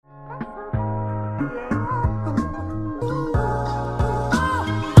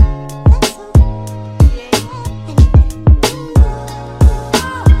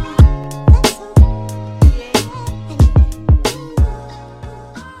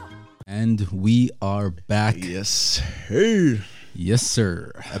And we are back. Yes, sir. Yes,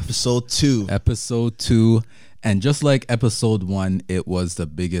 sir. Episode 2. Episode 2. And just like episode 1, it was the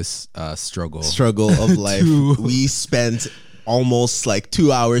biggest struggle Of life. We spent almost like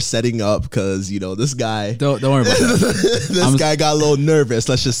 2 hours setting up because, you know, this guy. Don't worry about that. This guy got a little nervous.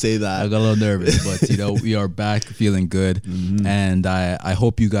 Let's just say that. I got a little nervous, but, you know, we are back feeling good. Mm-hmm. And I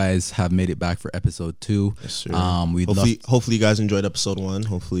hope you guys have made it back for episode 2. Yes, sir. Hopefully you guys enjoyed episode 1.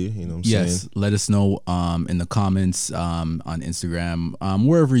 Hopefully, you know what I'm saying? Let us know in the comments on Instagram,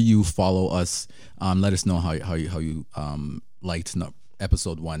 wherever you follow us. Let us know how you liked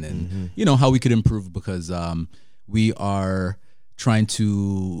episode 1 and you know how we could improve, because we are trying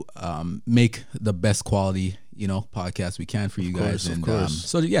to make the best quality, you know, podcast we can for you guys. And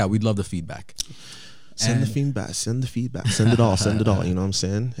so yeah, we'd love the feedback. Send the feedback. Send it all. You know what I'm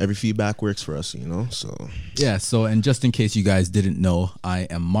saying? Every feedback works for us, you know? So yeah. So, and just in case you guys didn't know, I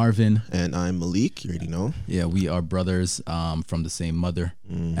am Marvin. And I'm Malik. You already know. Yeah, we are brothers from the same mother.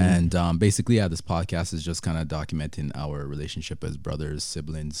 And basically, yeah, this podcast is just kind of documenting our relationship as brothers,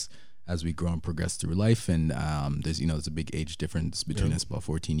 siblings, as we grow and progress through life. And there's a big age difference between us, about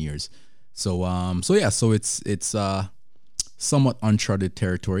 14 years. So it's somewhat uncharted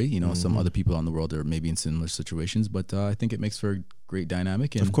territory. You know, some other people in the world are maybe in similar situations, but I think it makes for a great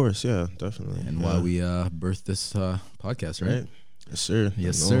dynamic. And, of course, yeah, definitely. And why we birthed this podcast, right? Yes, sir.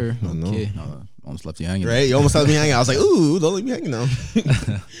 Yes, sir. Okay. Almost left you hanging. Right? You almost left me hanging. I was like, ooh, don't leave me hanging now.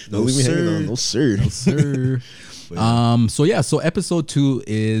 Don't leave me hanging now. No, sir. No, sir. So episode 2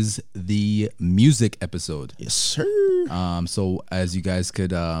 is the music episode. Yes, sir. So as you guys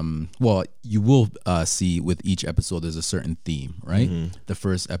could, you will see with each episode there's a certain theme, right? The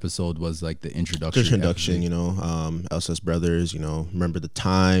first episode was like the introduction, you know, LSS Brothers, you know, remember the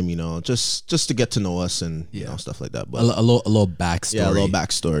time, you know, just to get to know us and you know, stuff like that. But a little backstory. Yeah, a little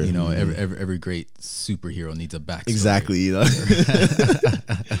backstory. You know, every great superhero needs a backstory. Exactly. You know.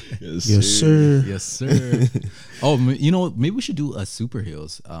 Yes, sir. Yes, sir. Oh, you know, maybe we should do a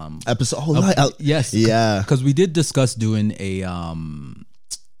superheroes episode. Yes. Yeah. Because we did discuss doing a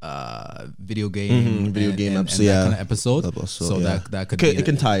video game episode. That kind of episode. So that could be it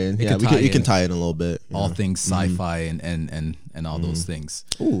can tie in. Yeah, we can tie in a little bit. All things sci-fi and all those things.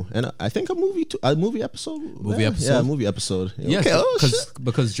 Ooh, and I think a movie episode. Yeah, a movie episode. Yes, okay,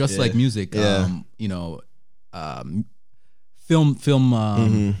 because just like music, you know,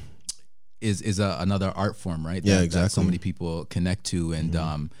 film is another art form, right? That so many people connect to and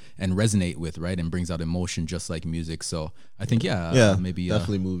resonate with, right? And brings out emotion just like music. So I think maybe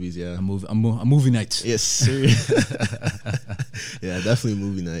definitely movies. Yeah, a movie night. Yes, sir. Yeah, definitely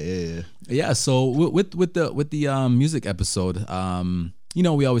movie night. Yeah. So with the music episode, you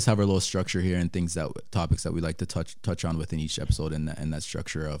know, we always have our little structure here and topics that we like to touch on within each episode, and that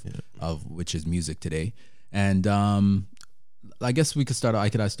structure of which is music today. And I guess I could start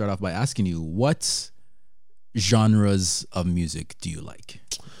off by asking you, what genres of music do you like?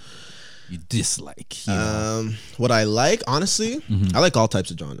 You dislike? You know? What I like, honestly, I like all types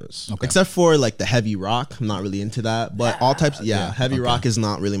of genres, except for like the heavy rock. I'm not really into that, but all types. Heavy rock is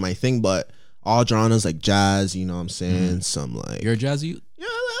not really my thing, but all genres like jazz. You know what I'm saying? Some like you're a jazzy. Yeah,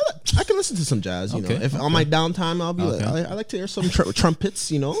 I can listen to some jazz, you know. If on my downtime, I'll be like, I like to hear some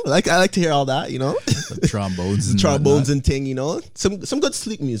trumpets, you know. I like to hear all that, you know. Trombones and ting, you know. Some good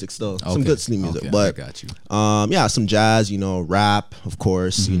sleep music still. Some good sleep music, but I got you. Some jazz, you know, rap, of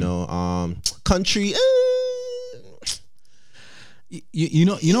course, you know, country. You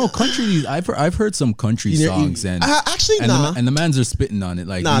know, country. I've heard some country songs, and the mans are spitting on it.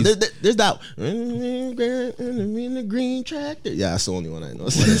 Like, there's that in the green tractor. Yeah, that's the only one I know.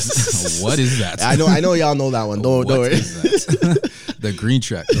 What is that? I know y'all know that one. Don't worry. The green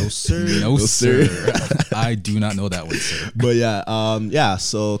track. No sir. No sir. I do not know that one, sir. But yeah.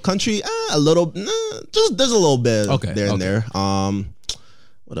 So country, a little. There's a little bit there and there.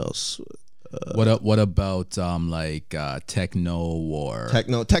 What else? What about like techno or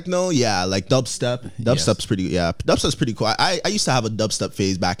techno? Yeah, like dubstep. Dubstep's pretty. Yeah, dubstep's pretty cool. I used to have a dubstep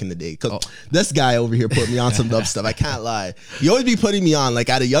phase back in the day because this guy over here put me on some dubstep. I can't lie. He always be putting me on. Like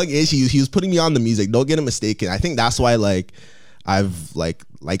at a young age, he was putting me on the music. Don't get it mistaken. I think that's why like I've liked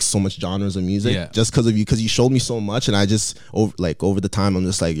so much genres of music just because of you, because you showed me so much, and I just over the time I'm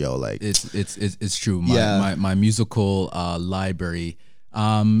just like, yo, like it's true. My musical library.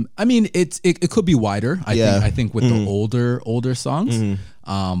 I mean, it could be wider. I think with the older songs.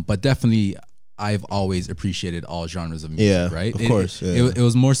 But definitely, I've always appreciated all genres of music. Right, of course. It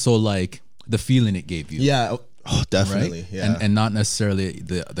was more so like the feeling it gave you. Yeah. Oh, definitely. Right? Yeah. And not necessarily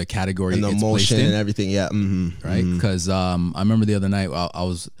the category and the it's emotion placed in, and everything. Yeah. Right. Because I remember the other night I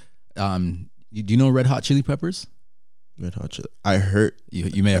was Do you know Red Hot Chili Peppers? Red Hot Chili. I heard.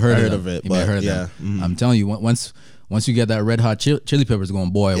 You may have heard of it. You may have heard of them. Mm-hmm. I'm telling you, once you get that Red Hot Chili Peppers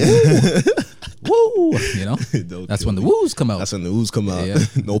going, boy, woo, woo, you know, that's when the woos come out. That's when the woos come out. Yeah.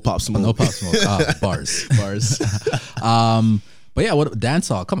 No pop smoke. No pop smoke. Bars. But yeah, what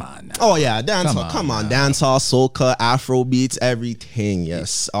dancehall? Come on. Now. Oh yeah, dancehall. Come on, dancehall, soca, Afro beats, everything.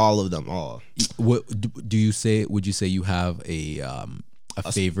 Yes, all of them. All. What do you say? Would you say you have a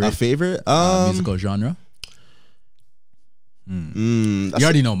favorite? A favorite musical genre? You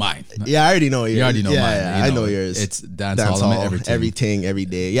already know mine. Yeah, I already know yours. You already know mine. Yeah, I know yours. It's dancehall, everything, every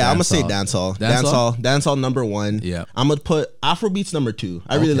day. Yeah, I'm gonna say dancehall. Dancehall number 1. Yeah, I'm gonna put Afrobeats number 2.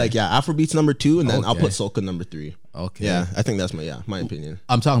 I really like Afrobeats number 2, and then I'll put soca number 3. Okay. Yeah, I think that's my opinion.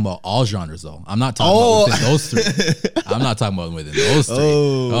 I'm talking about all genres though. I'm not talking about within those 3. I'm not talking about within those 3.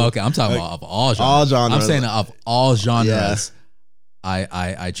 Okay, I'm talking about of all genres. All genres. I'm saying of all genres.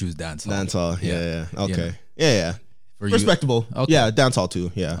 I choose dancehall. Dancehall. Yeah. Okay. Yeah. Respectable. Okay. Yeah, dancehall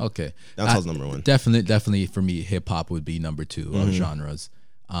too. Yeah. Okay. Dancehall's number 1. Definitely for me, hip hop would be number 2 of genres.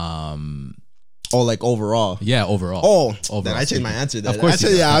 Like overall. Yeah, overall. Overall. Then I changed my answer. Then. Of course.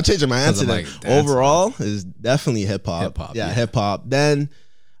 I'll change my answer. Like, overall is definitely hip hop. Hip hop. Yeah, hip hop. Then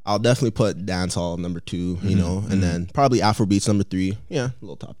I'll definitely put dancehall number 2. You know, and then probably Afrobeats number 3. Yeah, a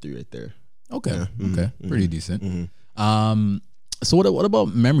little top 3 right there. Okay. Yeah. Okay. Pretty decent. So what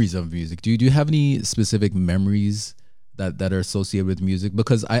about memories of music? Do you have any specific memories that are associated with music?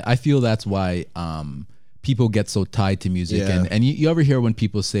 Because I feel that's why people get so tied to music. And you ever hear when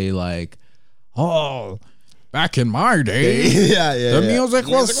people say like, oh, back in my day, the music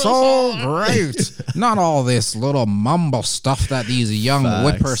was so great. Not all this little mumble stuff that these young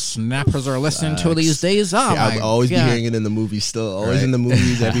whippersnappers are listening to these days. I'll always be hearing it in the movies still. Always in the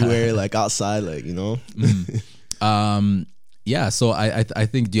movies, everywhere, like outside, like, you know. Yeah, so I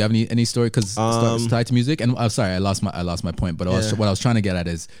think, do you have any story because it's tied to music? And I'm sorry, I lost my point. But what I was trying to get at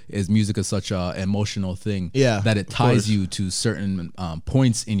is music is such a emotional thing that it ties you to certain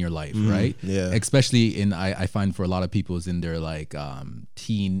points in your life, right? Yeah, especially I find for a lot of people is in their like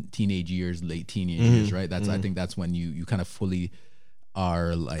teenage years, late teenage years, right? I think that's when you kind of fully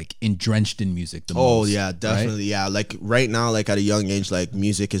are like drenched in music the most. Oh yeah, definitely. Right? Yeah, like right now, like at a young age, like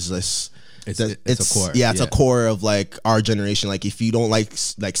music is this. It's a core. Yeah, it's a core of like our generation. Like if you don't like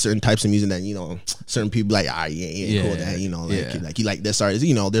certain types of music, then you know certain people like you ain't cool. That you know like you like this artist.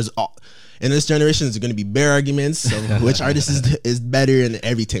 You know, there's all in this generation. There's going to be bare arguments of which artist is better and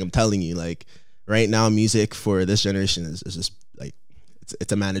everything. I'm telling you, like right now, music for this generation is just like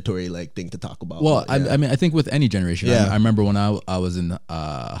it's a mandatory like thing to talk about. Well, I mean, I think with any generation. I remember when I was in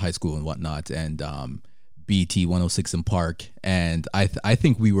high school and whatnot, and BT 106 in Park, and I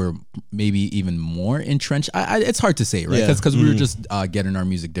think we were maybe even more entrenched. It's hard to say, right? Because we were just getting our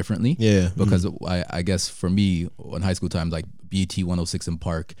music differently. Yeah. Because I guess for me in high school times, like BT 106 in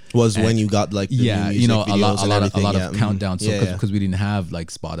Park was when you got like the new music a lot of countdowns. So because we didn't have like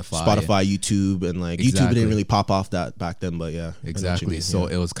Spotify, YouTube, and like YouTube didn't really pop off that back then, but exactly. So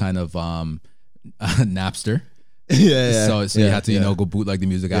it was kind of Napster. Yeah. So you had to go bootleg the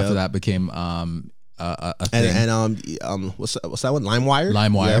music. After that became a thing. And what's that one? LimeWire.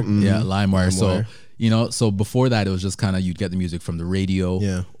 LimeWire. So so before that, it was just kind of you'd get the music from the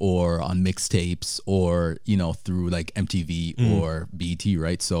radio, or on mixtapes, or through like MTV or BET,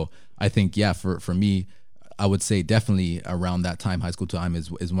 right? So I think for me, I would say definitely around that time, high school time is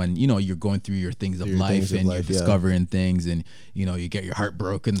when you're going through your things of life, and you're discovering things, and you get your heart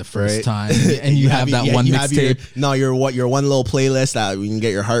broken the first time, and you have that one mixtape. Your one little playlist that you can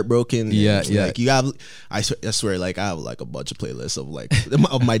get your heart broken. Like you have, I swear, like I have like a bunch of playlists of like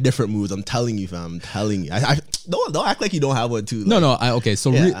of my different moods. I'm telling you, fam. I'm telling you. I don't act like you don't have one too. Like, no. Okay.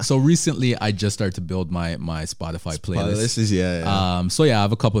 So recently I just started to build my Spotify playlist. So I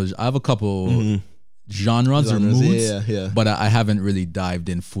have a couple. Genres or moods, but I haven't really dived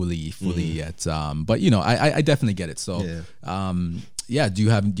in fully yet. But I definitely get it. So, do you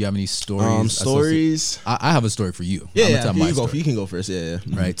have any stories? Stories. I have a story for you. Yeah, you can go first. Yeah.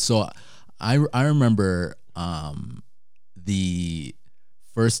 Right. So, I remember the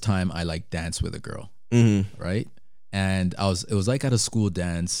first time I like danced with a girl. Right, and it was like at a school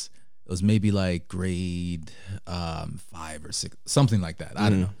dance. It was maybe like grade 5 or 6, something like that. I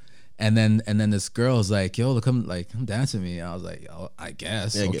don't know. And then this girl was like, "Yo, come dance with me." I was like, "Oh, I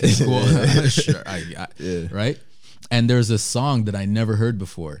guess." Okay, cool. Sure. Right. And there's a song that I never heard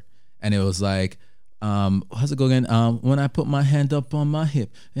before, and it was like, how's it go again? When I put my hand up on my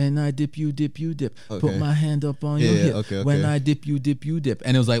hip and I dip, you dip, you dip. Okay. Put my hand up on your hip. Okay. When I dip, you dip, you dip.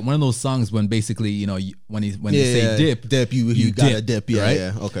 And it was like one of those songs when basically, you know, when you say dip, you gotta dip, right?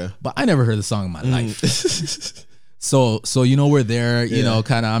 Yeah, okay. But I never heard the song in my life. So you know, we're there, you know,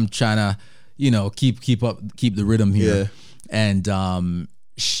 kind of I'm trying to, you know, keep the rhythm here. Yeah. And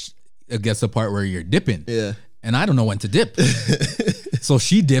it gets the part where you're dipping. Yeah. And I don't know when to dip. So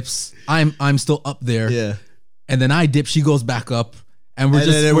she dips, I'm still up there. Yeah. And then I dip, she goes back up. And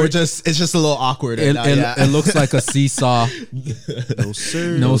we're just it's just a little awkward. It looks like a seesaw. No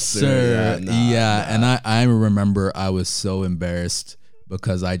sir. No sir. Nah. And I remember I was so embarrassed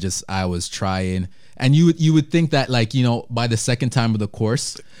because I was trying. And you would think that, like, you know, by the second time of the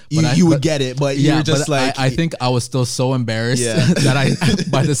course, you would get it, but you were just like, I think I was still so embarrassed that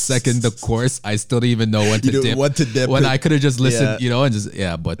by the second the course, I still didn't even know when to dip. What to dip. When I could have just listened, you know, and just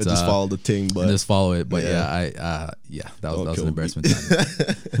follow the thing, but just follow it. But that was an embarrassment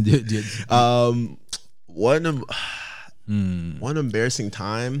time. One embarrassing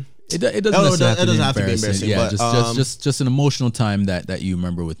time. It doesn't have to be embarrassing. Yeah, but, just an emotional time that you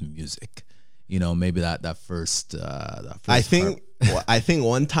remember with music. You know, maybe that first. I think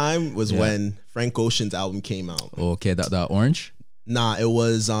one time was when Frank Ocean's album came out. Okay, that orange. Nah, it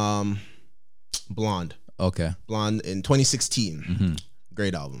was Blonde. Okay, Blonde in 2016. Mm-hmm.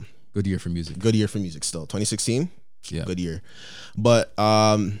 Great album. Good year for music. Good year for music. Still 2016. Yeah, good year. But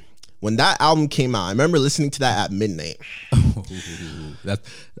when that album came out, I remember listening to that at midnight.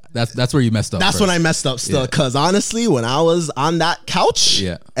 That's where you messed up. That's first. when I messed up still. Because honestly, when I was on that couch,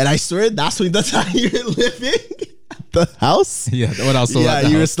 and I swear that's how you were living at the house. Yeah, when I was still at the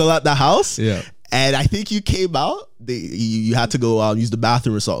you house. were still at the house. Yeah. And I think you came out. You had to go use the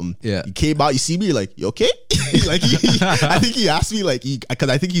bathroom or something. Yeah. You came out. You see me. You're like, you okay? Like, I think he asked me because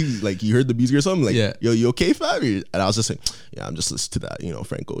I think he heard the music or something. Like, yo, you okay, fam? And I was just like, yeah, I'm just listening to that, you know,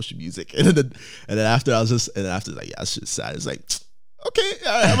 Frank Ocean music. And then after like, yeah, it's just sad. It's like, okay,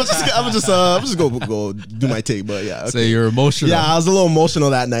 all right, I'm just go do my take, but yeah. Okay. So you're emotional. Yeah, I was a little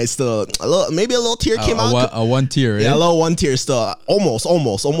emotional that night. Still, maybe a little tear came out. A one tear. Yeah, a little one tear. Still, almost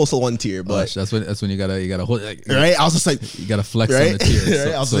a one tear. But that's when you gotta hold. Like, right, I was just like, you gotta flex on the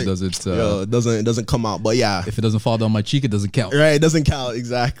tear. Right? So it doesn't come out. But yeah, if it doesn't fall down my cheek, it doesn't count. Right, it doesn't count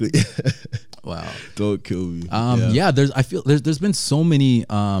exactly. Wow, don't kill me. I feel there's been so many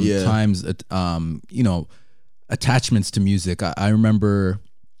times, you know, attachments to music. I remember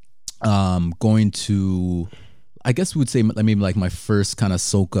going to, I guess we would say maybe like my first kind of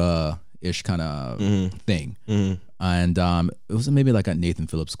soca-ish kind of thing. Mm-hmm. And it was maybe like at Nathan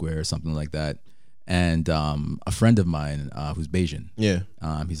Phillips Square or something like that. And a friend of mine who's Bayesian,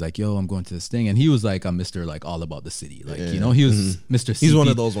 he's like, yo, I'm going to this thing. And he was like a Mr. like all about the city. Like, you know, he was Mr. CP, he's one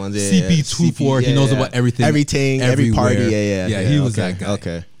of those ones. CP24. He knows about everything, every party. Yeah, he was that guy.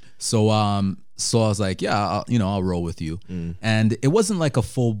 Okay. So I was like, yeah, I'll roll with you. And it wasn't like a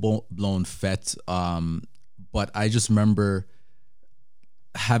full blown fete, but I just remember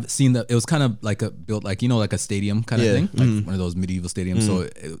have seen that it was kind of like built like, you know, like a stadium kind of thing, like one of those medieval stadiums. So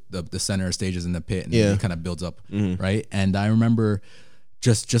the center stage is in the pit and it kind of builds up, right? And I remember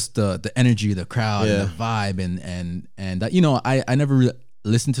just the energy, the crowd, and the vibe, and that, you know, I never really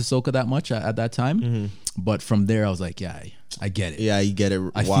listened to soca that much at that time, but from there I was like, yeah, I get it. Yeah, you get it.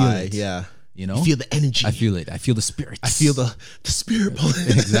 I Why? feel it. Yeah. You know, you feel the energy. I feel it. I feel the spirit. I feel the spirit.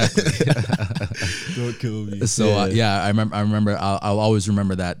 Exactly. Don't kill me. So I remember. I'll always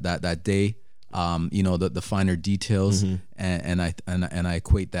remember that day. You know, the finer details, and I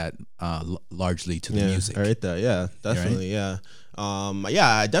equate that largely to the music. Right there. Yeah, definitely. Right?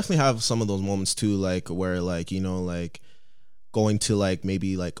 Yeah. I definitely have some of those moments too, like where like, you know, like going to like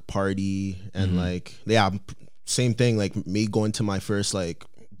maybe like party and like same thing, like me going to my first like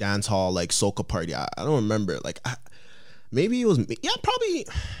dance hall like soca party. I don't remember, like maybe it was probably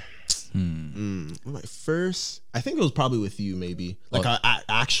my first, I think it was probably with you, maybe like an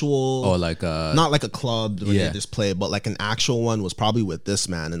actual, like not like a club where they just play, but like an actual one was probably with this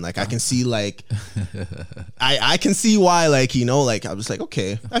man. And like I can see like I can see why, like, you know, like I was like,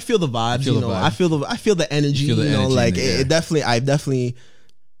 okay, I feel the vibes, you know, I feel the energy, you know, like it definitely, I definitely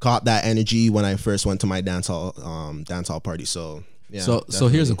caught that energy when I first went to my dance hall party. So yeah, so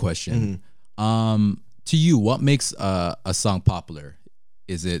here's a question. To you, what makes a song popular?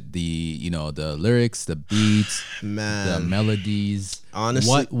 Is it the, you know, the lyrics, the beats, the melodies?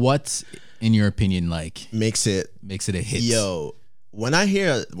 Honestly, what in your opinion like makes it a hit? Yo, when I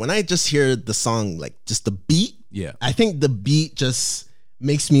just hear the song, like just the beat, I think the beat just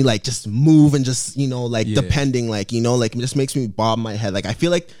makes me like just move and just, you know, like depending, like, you know, like it just makes me bob my head. Like I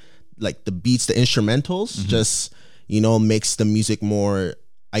feel like like the beats, the instrumentals, just, you know, makes the music more,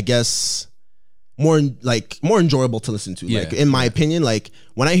 I guess, more enjoyable to listen to. Like in my opinion, like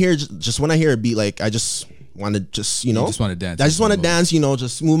when I hear a beat, like I just want to just, you know, just want to dance. I just want to dance, you know,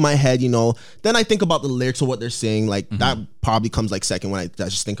 just move my head, you know. Then I think about the lyrics of what they're saying. Like that probably comes like second when I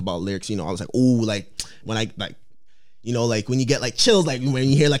just think about lyrics, you know. I was like, oh, like when I like, you know, like when you get like chills, like when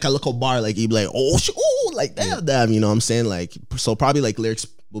you hear like a little bar, like you be like, oh, like damn, you know what I'm saying? Like, so probably like lyrics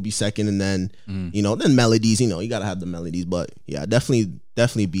will be second, and then, you know, then melodies, you know, you gotta have the melodies. But yeah, definitely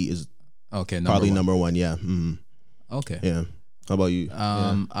beat is probably number one. Yeah. Okay. Yeah. How about you?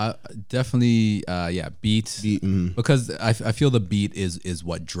 I definitely, beat, because I feel the beat is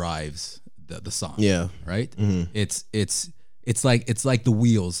what drives the song. Yeah. Right. It's like the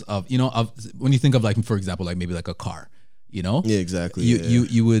wheels of, you know, of when you think of like, for example, like maybe like a car, you know. Yeah, exactly.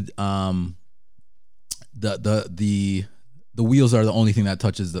 You would the wheels are the only thing that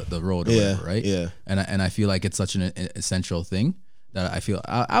touches the road or whatever, right? Yeah. And I feel like it's such an essential thing that I feel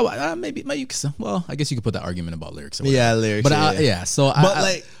I maybe well, I guess you could put that argument about lyrics or whatever. Yeah, lyrics.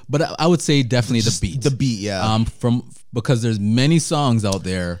 But but I would say definitely the beat. The beat, yeah. Because there's many songs out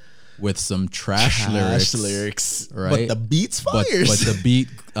there with some trash lyrics, right? But the beat's fire. But the beat,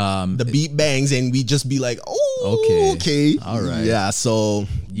 the beat bangs, and we just be like, oh, okay, all right, yeah. So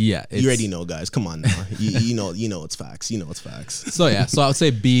yeah, you already know, guys. Come on now, you know it's facts. You know it's facts. So yeah, so I would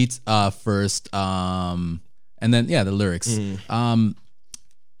say beat first, and then the lyrics, and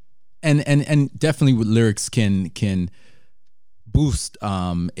definitely with lyrics can boost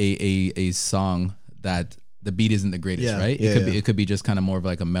a song that the beat isn't the greatest, right? It could be just kind of more of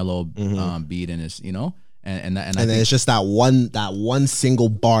like a mellow beat, and it's, you know, and then it's just that one single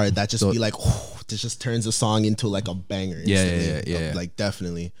bar that just be like, this just turns the song into like a banger. Yeah. Like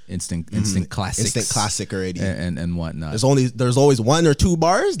definitely instant classics, instant classic already, and whatnot. There's always one or two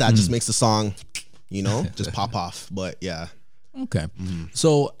bars that just makes the song, you know, just pop off. But yeah, okay.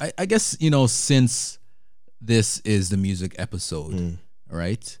 So I guess, you know, since this is the music episode,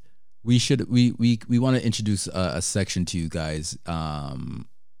 right? We want to introduce a section to you guys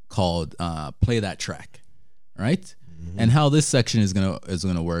called "Play That Track," right? And how this section is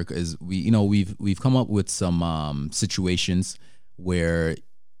gonna work is we've come up with some situations where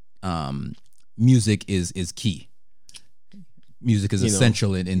music is key. Music is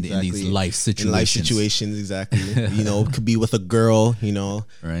essential in these life situations. In life situations, exactly. You know, could be with a girl, you know.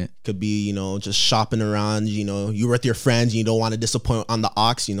 Right. Could be, you know, just shopping around, you know, you're with your friends, you don't want to disappoint on the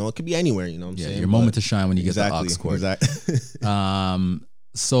aux, you know. It could be anywhere, you know what I'm saying? Your moment to shine when you get the aux cord. Exactly.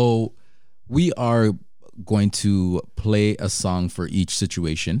 So we are going to play a song for each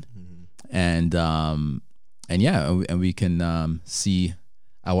situation. And we can see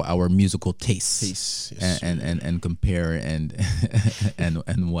our musical tastes and compare and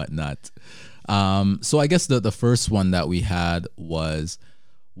whatnot. So I guess the first one that we had was,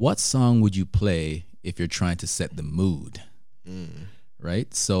 what song would you play if you're trying to set the mood?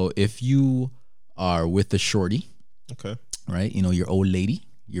 Right? So if you are with the shorty, okay, right, you know, your old lady,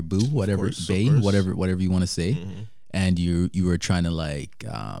 your boo, whatever, bae, whatever you want to say, and you were trying to like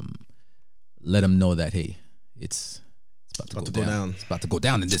let them know that, hey, it's about to go down. It's about to go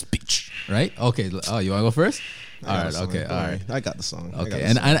down in this beach, right? Okay. Oh, you want to go first? All right. Okay. All right. I got the song. Okay.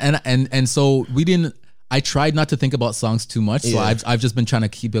 And so we didn't. I tried not to think about songs too much, so I've just been trying to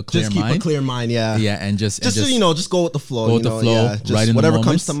keep a clear mind. Keep a clear mind, yeah. Yeah, and just you know, just go with the flow. Go with the flow, yeah, right in whatever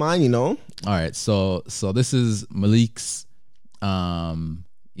comes to mind, you know. All right. So this is Malik's,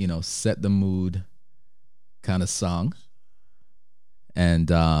 you know, set the mood kind of song.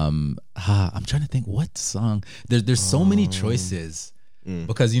 And I'm trying to think what song. There's so many choices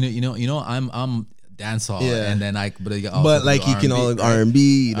because you know I'm dancehall, and then but like you can all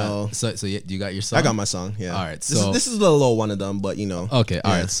R&B, you know. So you got your song. I got my song. Yeah. All right. So this is a little one of them, but you know. Okay.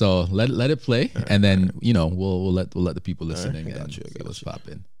 All right. So let it play, and then you know we'll let the people listening. I got you. Let's pop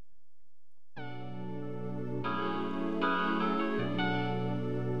in.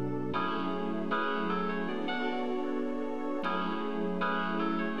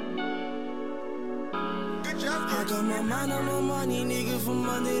 I got my mind on my money, nigga, from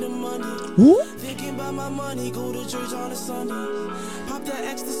Monday to Monday. Woo? Thinking about my money, go to church on a Sunday. Pop the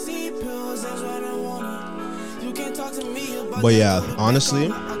ecstasy pills, that's what I want. You can't talk to me about. But yeah, honestly,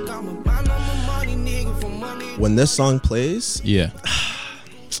 when this song plays,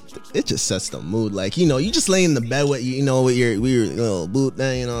 it just sets the mood. Like, you know, you just lay in the bed with with your little boot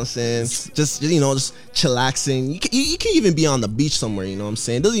thing, you know what I'm saying? Just you know, just chillaxing. You can even be on the beach somewhere, you know what I'm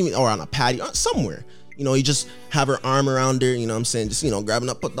saying? Doesn't even, or on a patio, somewhere. you know, you just have her arm around her, you know what I'm saying? Just, you know, grabbing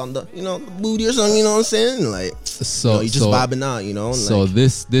up, put on the, you know, the booty or something, you know what I'm saying? Like, So you know, you just vibing out, you know? So like,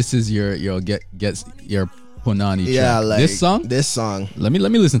 this is your your punani track. yeah, like this song. Let me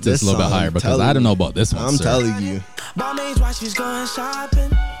listen to this a little bit higher because I don't know about this one. I'm sir. telling you. Balmain's while she's going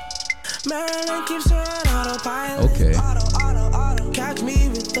shopping. Marilyn keeps her on autopilot. Okay. Auto. Catch me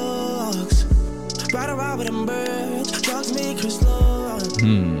with dogs. Ride around with them birds. Drugs make her slow.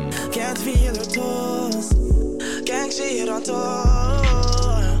 Can't feel her toes. Gang shit on tour.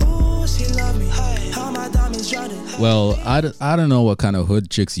 Ooh, she love me. How my diamonds running. Well, I don't know what kind of hood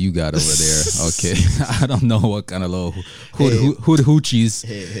chicks you got over there. Okay, I don't know what kind of little hood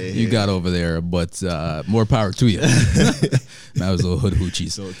hoochies you got over there, but more power to you. That was little hood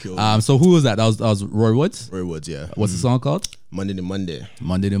hoochies. So who was that? That was Roy Woods. Roy Woods, yeah. What's the song called? Monday to Monday.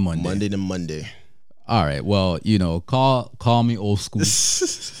 Monday to Monday. Monday to Monday. All right. Well, you know, call me old school.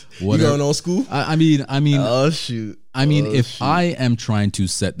 You going old school? I mean. Oh shoot. If I am trying to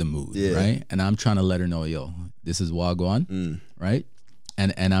set the mood, right, and I'm trying to let her know, yo, this is Wagwan, right,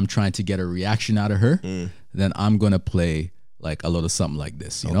 and I'm trying to get a reaction out of her, then I'm gonna play like a little something like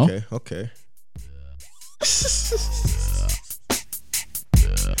this, you know? Okay.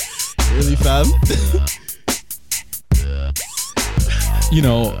 Really, fam? You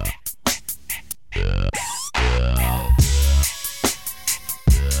know.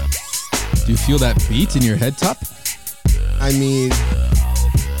 Do you feel that beat in your head top? I mean,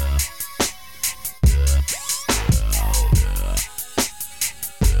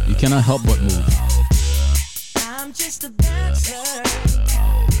 you cannot help but move. I'm just a dancer.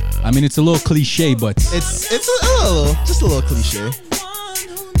 I mean, it's a little cliche, but it's just a little cliche.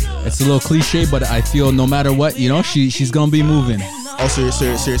 It's a little cliche, but I feel no matter what, you know, she's gonna be moving. Oh, so you're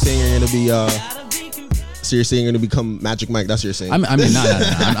saying you're gonna be so you're saying you're gonna become Magic Mike? That's what you're saying. I mean, nah.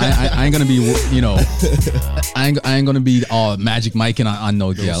 I ain't gonna be, you know, I ain't gonna be all Magic Mike and on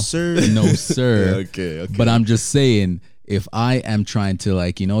no girl. No sir. Okay. But I'm just saying, if I am trying to,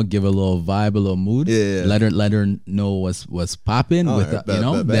 like, you know, give a little vibe, a little mood, let her know what's popping with, you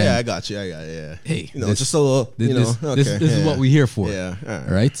know. Then, yeah, I got you. Yeah. Hey, you know, just a little. This is what we're here for. Yeah.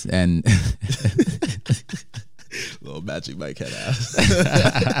 All right. And. Little Magic Mike head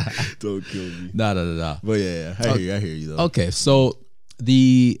ass. Don't kill me. Nah. But yeah. I hear you though. Okay, so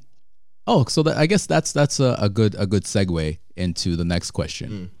I guess that's a good segue into the next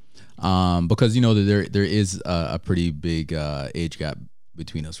question. Because you know there is a pretty big age gap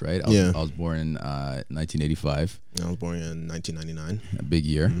between us, right? I was born in 1985. I was born in 1999. A big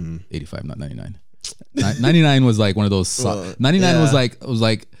year. 85, not 99. 99 was like one of those. 99 was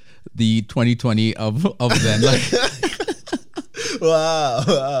like the 2020 of then. Like,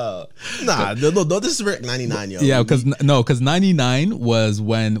 wow. Nah, no, this is Rick 99, yo. Yeah, because 99 was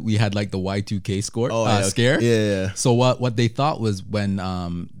when we had like the Y2K scare. Yeah. So what they thought was when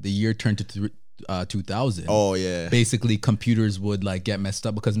the year turned to 2000. Oh yeah. Basically, computers would like get messed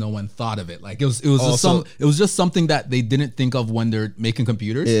up because no one thought of it. Like it was just something that they didn't think of when they're making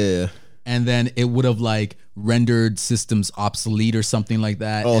computers. Yeah. And then it would have like rendered systems obsolete or something like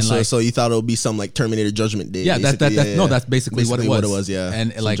that. Oh, and so you thought it would be some like Terminator Judgment Day? Yeah, that's basically what it was. Yeah,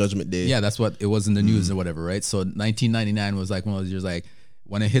 and like Judgment Day. Yeah, that's what it was in the news or whatever, right? So 1999 was like one of those years, like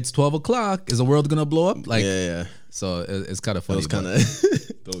when it hits 12 o'clock, is the world gonna blow up? Like, yeah. So it's kind of funny. It was kind of.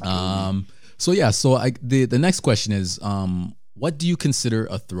 So the next question is, what do you consider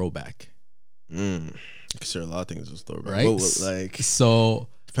a throwback? I consider a lot of things as throwback, right? Like so.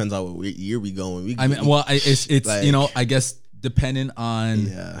 Depends on what year we going. It's like, you know, I guess depending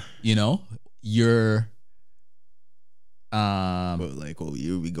on you know your but like what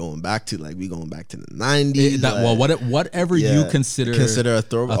year we going back to? Like we going back to the 90s. Whatever you consider a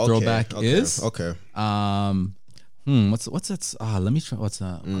throwback is okay. What's that? Let me try.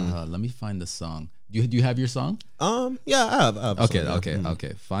 Let me find the song. Do you have your song? Yeah, I have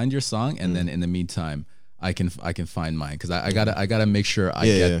Okay. Find your song, and then in the meantime, I can find mine because I gotta make sure I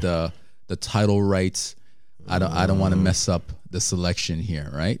get the title right. I don't want to mess up the selection here,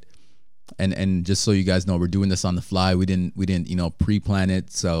 right? And just so you guys know, we're doing this on the fly. We didn't you know pre-plan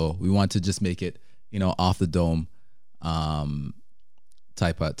it, so we want to just make it, you know, off the dome,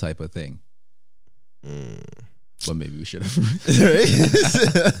 type of thing. But maybe we should have.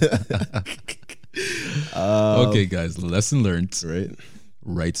 Okay, guys, lesson learned. Right.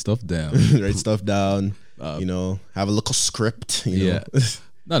 Write stuff down. Write stuff down. You know, have a little script. You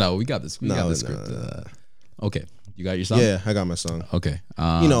know? No, we got this. We got the script. Okay, you got your song? Yeah, I got my song. Okay.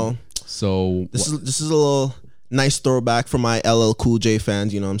 You know, so this is a little nice throwback for my LL Cool J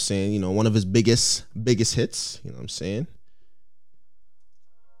fans. You know what I'm saying? You know, one of his biggest hits. You know what I'm saying?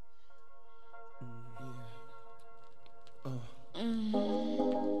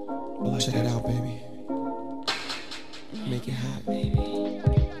 Check it out, baby. Make it hot, baby.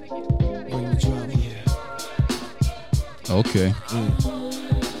 Bring the drama. Okay.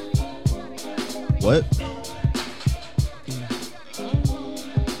 What?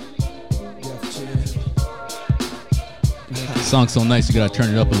 Song's so nice, you gotta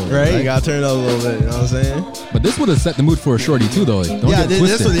turn it up a little Right? bit. You gotta turn it up a little bit, you know what I'm saying? But this would have set the mood for a shorty too, though. Don't get it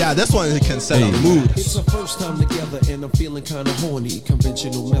twisted. This one can set Hey. a mood. It's our first time together and I'm feeling kinda horny.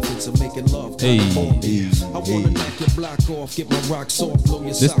 Conventional methods of making love Hey. kinda phony. I wanna knock your block off, get my rocks off, blow your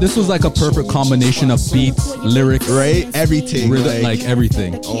This socks was like a off, perfect show combination of beats, lyrics, Right? Everything. rhythm, like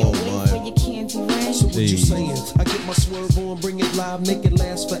everything. Oh my. So what you saying? I get my swerve on, bring it live, make it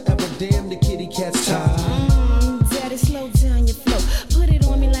last forever. Damn, the kitty cat's tired. Daddy, slow down your flow. Put it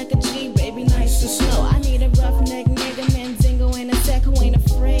on me like a G, baby, nice and slow. I need a roughneck nigga, Mandingo, and a sack who ain't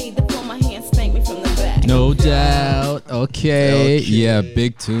afraid to pull my hand, spank me from the back. No doubt. Okay. Okay. Yeah,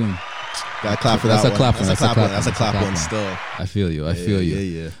 big tune. Gotta clap for That's that a one. clap one. That's a clap one. That's a clap one one. still. I feel you. I feel you.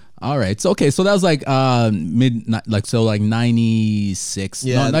 Yeah. All right. So okay. So that was like like 96.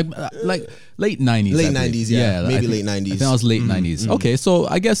 Yeah. No, like late 90s. Late I think. 90s, yeah. Maybe I think- late 90s. I think that was late 90s. Okay. So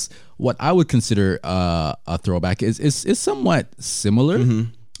I guess what I would consider a throwback is somewhat similar.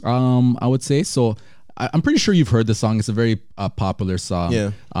 I would say. So I'm pretty sure you've heard the song. It's a very popular song.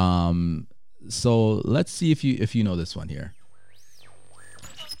 Yeah. So let's see if you know this one here.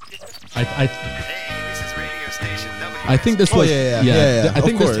 I think this was yeah, I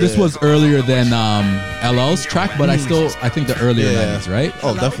think of course, this was earlier than LL's track, but I think the earlier Yeah. 90s, right?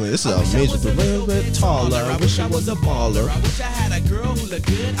 Oh, definitely. This is a major. A little bit taller. I wish I was a baller. I wish I had a girl who looked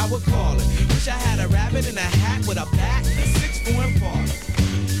good, I would call her. Wish I had a rabbit in a hat with a bat and 6'4" and baller.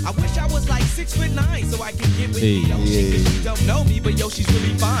 I wish I was like 6'9" so I could get with Hey. yo. She don't know me, but yo, she's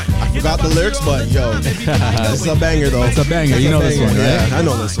really fine. I Forgot the lyrics, but yo, it's a banger though. It's a banger. You know this one, right? Yeah, I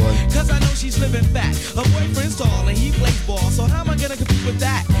know this one. Cause I know she's living fat. Her boyfriend's tall and he plays ball. So how am I gonna compete with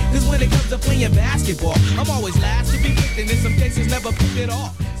that? Cause when it comes to playing basketball, I'm always last to be picked, and in some cases never picked at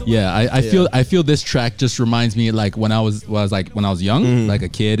all. So Yeah, I feel this track just reminds me like when I was young, like a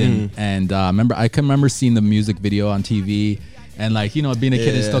kid, and I can remember seeing the music video on TV, and like being a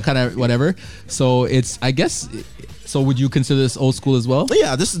kid is Yeah. still kind of whatever. So it's So would you consider this old school as well? But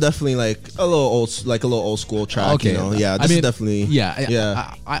yeah, this is definitely like a little old school track. Okay, You know? Yeah, this is definitely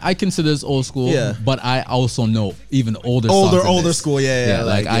I consider this old school. Yeah. But I also know even older songs than older this. school. Yeah.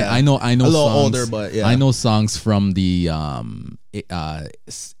 Like yeah. I know a little songs, older, but yeah. I know songs from the 80s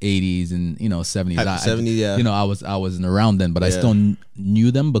and 70s. 70s, yeah. I wasn't around then, but I Yeah. still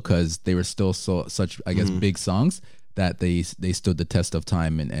knew them because they were still such I guess big songs that they stood the test of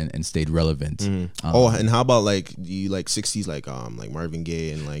time and stayed relevant. And how about like you like 60s like Marvin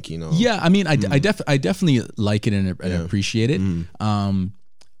Gaye and like Yeah, I mean, I definitely like it and appreciate it.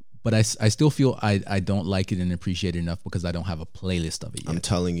 But I still feel I don't like it and appreciate it enough because I don't have a playlist of it yet. I'm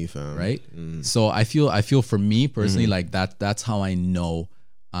telling you, fam. Right? So I feel for me personally like that's how I know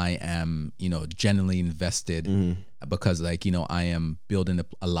I am, genuinely invested because like, I am building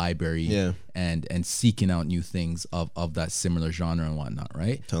a library and seeking out new things of that similar genre and whatnot,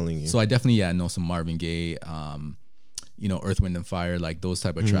 right? Telling you. So I definitely know some Marvin Gaye, Earth, Wind and Fire, like those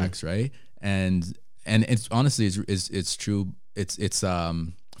type of tracks, right? And it's honestly it's true. It's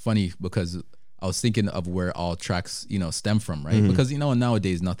funny because I was thinking of where all tracks, stem from, right? Because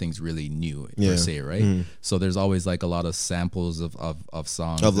nowadays nothing's really new per se, right? So there's always like a lot of samples of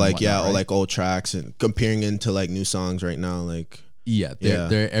songs Of like and whatnot, or right? like old tracks and comparing into like new songs right now, like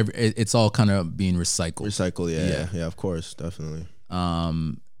it's all kind of being recycled. yeah, of course, definitely.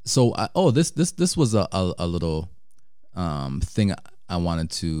 So this was a little thing I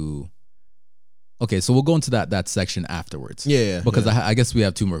wanted to. Okay, so we'll go into that section afterwards. Because I guess we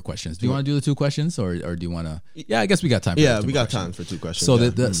have two more questions. Do you want to do the two questions, or do you want to? Yeah, I guess we got time. For We got time for two questions.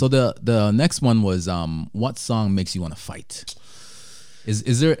 So the next one was what song makes you want to fight?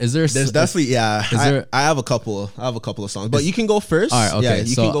 Is there? There's definitely I have a couple. Of songs, but you can go first. All right, okay. Yeah,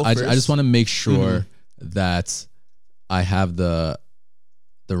 you so can go first. I just want to make sure that I have the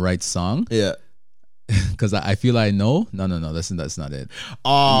right song. Yeah. Because I feel I know. No. That's not it.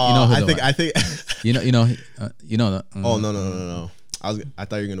 Oh, who I the think one. I think. Oh no. I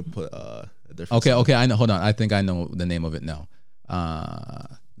thought you were gonna put a different. Okay. I know. Hold on. I think I know the name of it now.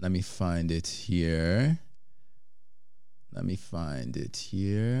 Let me find it here.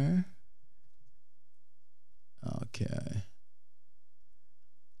 Okay.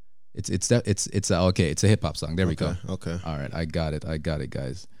 It's a hip hop song. There we go. Okay. All right, I got it,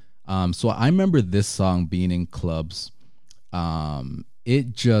 guys. So I remember this song being in clubs.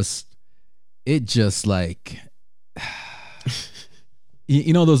 It just like,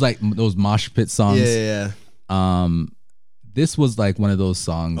 you know those like those mosh pit songs. Yeah. This was like one of those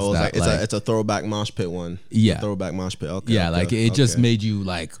songs. Oh, that, it's a throwback mosh pit one. Yeah, throwback mosh pit. Okay. Yeah, okay, like it just made you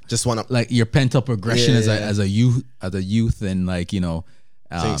like just want to like your pent up aggression as a youth, and like you know.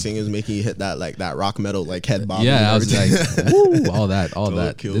 Singers making you hit that rock metal like head bob. Yeah, I was like, woo, all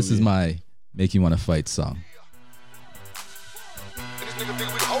that. This is my make you want to fight song. This nigga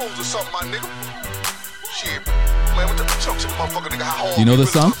think we hoes or something, my nigga. Shit, man, what the chunks of motherfucker nigga? How hard? Do you know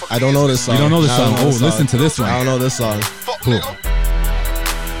this song? I don't know this song. You don't know this song? Oh, listen to this one. I don't know this song. Fuck, Cool. nigga.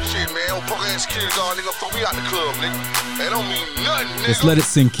 Shit, man, old punk ass security guard nigga, throw me out the club, nigga. That don't mean nothing, nigga. Just let it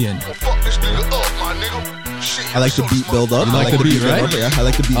sink in. Well, fuck this nigga up, my nigga. Shit, I like the beat build up. You like the beat, right? Yeah, I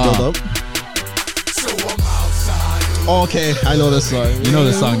like the beat build up. Oh, okay, I know this song. You know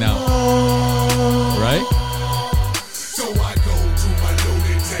this song now, right?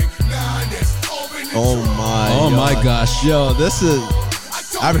 Oh my. Oh my gosh. Yo, this is.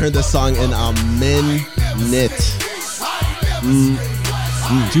 I haven't heard this song in a minute.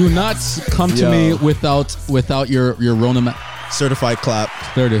 Do not come to me without your Rona Certified clap.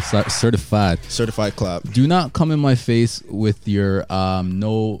 certified. Clap. Do not come in my face with your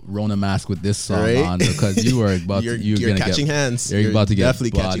no Rona mask with this song Right? on, because you are about You're gonna catching get, hands. You're about to get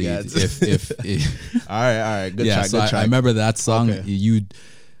definitely bodied. catching hands. If All right. Good yeah, track. so Good track. I remember that song. Okay. You,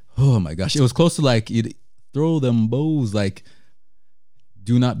 oh my gosh, it was close to like you'd throw them bows. Like,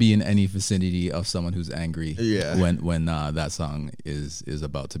 do not be in any vicinity of someone who's angry. Yeah. When that song is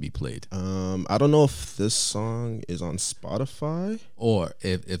about to be played. I don't know if this song is on Spotify. Or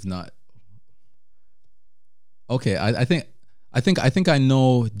if not, okay. I think I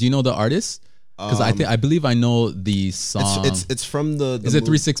know. Do you know the artist? Because I believe I know the song. It's from the is it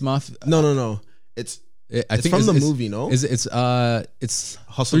movie. 3-6 Mafia? No. It's from the movie. No, it's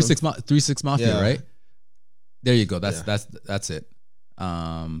Hustle 3-6 Mafia, Yeah. right? There you go. That's it.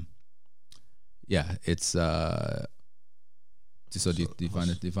 Yeah, it's so do you find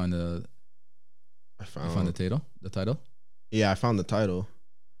it? Do you find the? I You find the title? The title? Yeah, I found the title.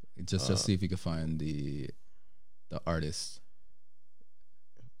 Just see if you can find the artist.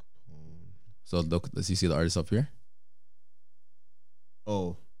 So look, let's you see the artist up here.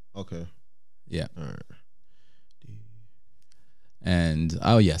 Oh, okay. Yeah. All right. And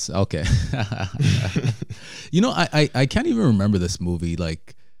oh yes, okay. You know, I can't even remember this movie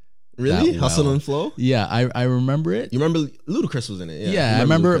like Really? that Hustle well. and Flow? Yeah, I remember it. You remember Ludacris was in it? Yeah, I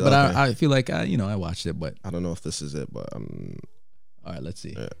remember it, Ludacris, but okay. I feel like I watched it, but I don't know if this is it, but all right, let's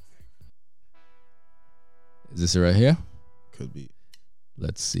see. Yeah. Is this it right here? Could be.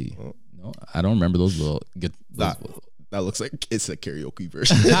 Let's see. Oh. No, I don't remember those little get That looks like it's a karaoke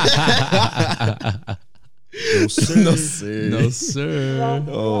version. No sir. No sir. No sir.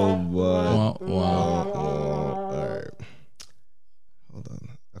 Oh boy. Wah, wah. All right. Hold on.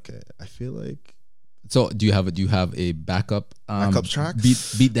 Okay. I feel like So do you have a backup Backup track?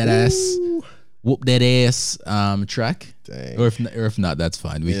 Beat that ass, whoop that ass track? Dang. Or if not, that's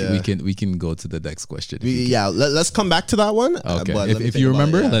fine. We Yeah. can go to the next question. let's come back to that one. Okay. But If let me you think about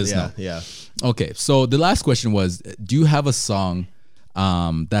remember, it. let us know. Yeah. Okay, so the last question was, do you have a song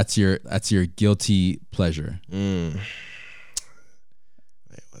that's your guilty pleasure? Wait,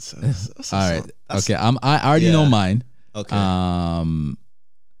 what's All right. song? Okay. I already know mine. Okay.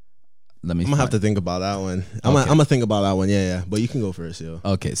 Let me. I'm gonna have to think about that one. I'm gonna think about that one. Yeah. But you can go first, yo.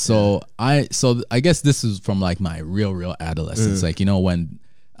 Okay, so I guess this is from like my real adolescence. Like, when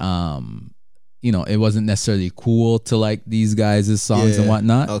it wasn't necessarily cool to like these guys' songs and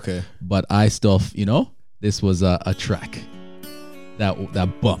whatnot. Okay. But I still, this was a track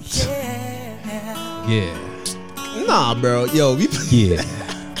that bumped. Yeah. Nah, bro. Yo, Yeah.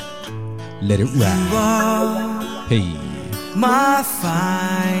 Let it ride. Hey. My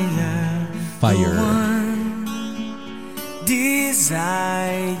fire. Fire.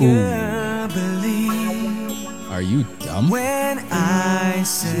 Desire, believe Are you dumb? when I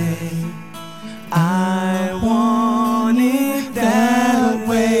say I want it that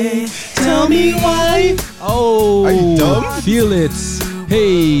way. Tell me why. Oh, Are you dumb? Feel it.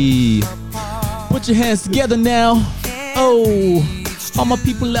 Hey, put your hands together now. Oh, all my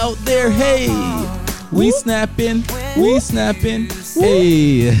people out there. Hey, we snapping.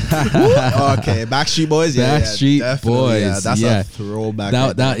 Hey. Okay, Backstreet Boys. Backstreet definitely. Boys. Yeah, that's yeah. a throwback.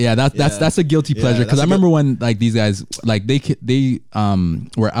 That's a guilty pleasure, because that's I a remember when like these guys like they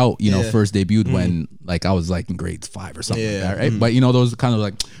were out, Yeah. first debuted when like I was like in grade 5 or something Yeah. like that, right? But those kind of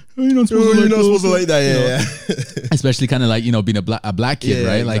like You're not supposed to like that. Yeah. Especially kind of like, you know, being a black kid, Yeah,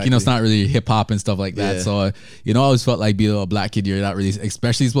 right? Like, you know, it's exactly. not really hip hop and stuff like that. Yeah. So, you know, I always felt like being a black kid, you're not really,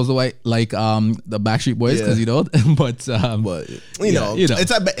 especially supposed to like the Backstreet Boys, because you know, but you know,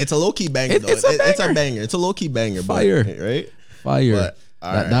 it's a low key banger. It's a banger. It's a low key banger. Fire. Right? Fire. But,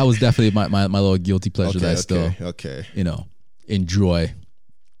 all right. That was definitely my little guilty pleasure that I still, okay. you know, enjoy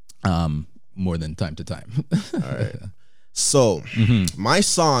more than time to time. All right. So my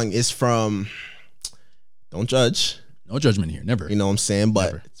song is from, don't judge. No judgment here, never. You know what I'm saying?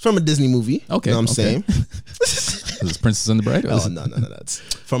 But it's from a Disney movie. Okay. You know what I'm saying? Is this Princess and the Bride? Oh, no. That's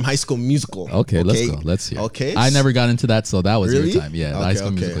from High School Musical. Okay, let's go. Let's hear. Okay. I never got into that, so that was Really? your time. Yeah, the High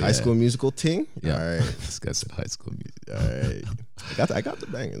School Musical. High School Musical ting? Yeah. All right. This guy said High School Music. All right. I got the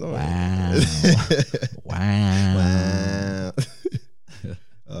banger. Don't worry. Wow.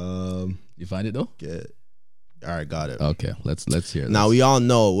 You find it though? Get. All right, got it. Okay, let's hear it. Now we all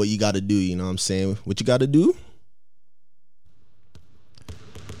know what you got to do. You know what I'm saying? What you got to do?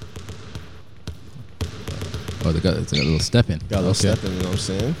 Oh, it's got a little step in. Got a little step in. You know what I'm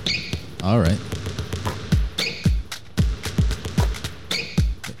saying? All right.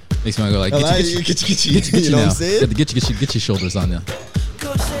 Makes me want to go like get you know what I'm saying? Get your shoulders on there.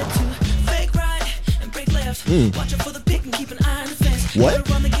 Coach said to fake right and break left. Watch out for the pick and keep an eye on the fence. What?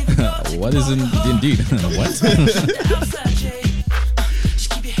 What is indeed? What?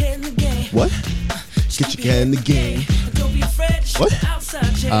 What? Get your head in the game. What?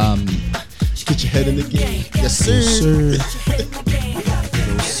 Get your head in the game. Yes, sir.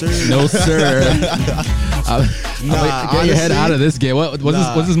 No, sir. Get your head out of this game. Was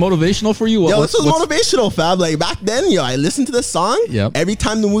this motivational for you? Yo, this was motivational, fam. Like back then, I listened to this song. Yep. Every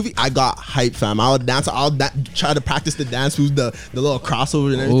time the movie, I got hype, fam. I would dance. Try to practice the dance moves, the little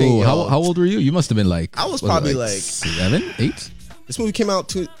crossover and everything. Ooh, how old were you? You must have been like. I was probably like 7, 8. This movie came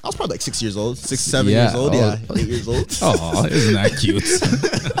out I was probably like 6 years old, 6, 7 years old. Yeah, 8 years old. Oh, isn't that cute?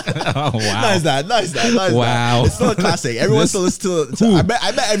 Oh, wow. Nice that. Wow. It's still a classic. Everyone still listens to it. I bet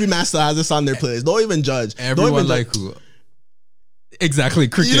every man still has this on their playlist. Don't even judge. Everyone like who? Exactly,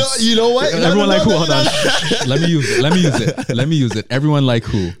 crickets. You know what? Everyone like who? Hold on. Let me use it. Everyone like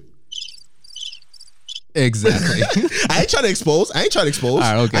who? Exactly. I ain't trying to expose. All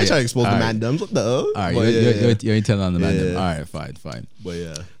right, okay. I ain't trying to expose the mandoms. What the? All right, you ain't telling on the mandem. All right, fine. But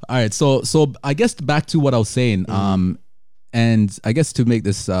yeah. All right, so I guess back to what I was saying, and I guess to make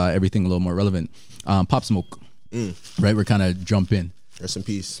this everything a little more relevant, Pop Smoke, right? We're kind of jump in. Rest in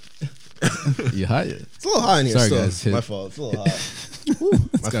peace. You hot? It's a little hot in here. Sorry, still. guys. My fault. It's a little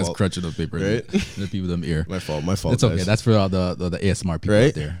hot. This guy's crunching the paper, right? The people them ear. My fault. It's okay. Guys. That's for all the ASMR people right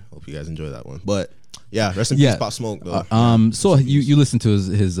out there. Hope you guys enjoy that one. But yeah, rest in peace, Pop Smoke. Though. So you listened to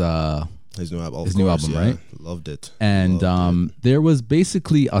his new album. His new album, right? Loved it. And there was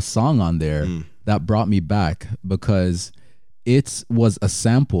basically a song on there that brought me back because it was a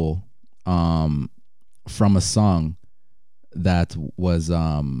sample from a song that was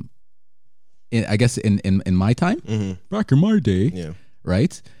I guess in my time, back in my day,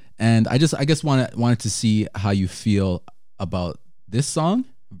 right? And I guess wanted to see how you feel about this song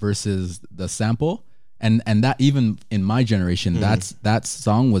versus the sample. And that even in my generation, that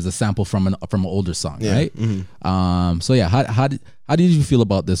song was a sample from an older song, right? So yeah, how did you feel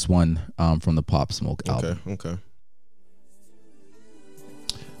about this one from the Pop Smoke album? Okay.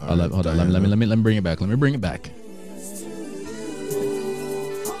 Hold on, let me bring it back. Let me bring it back.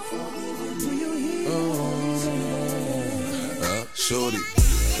 Shorty,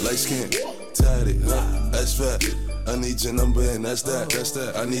 light skin, tatted, that's fat. I need your number and that's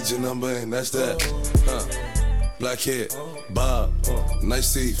that. I need your number and that's that. Black hair, bob,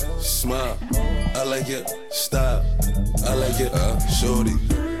 nice teeth, smile. I like it, style. I like it, shorty,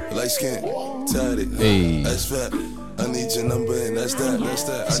 light skin, tatted, that's fat. I need your number and that's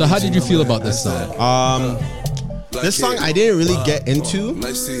that. So how did you feel about this song? This song I didn't really get into.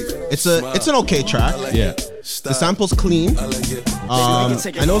 It's an okay track. Yeah. The sample's clean. I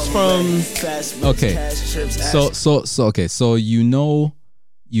know it's from. Okay. So okay. So you know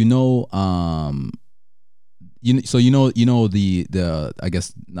the I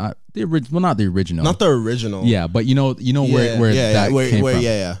guess not the original. Well, not the original. Not the original. Yeah, but you know where that came from.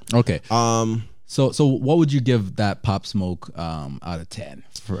 Yeah. Okay. So what would you give that Pop Smoke out of 10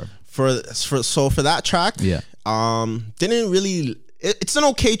 for that track? Yeah. Didn't really. It's an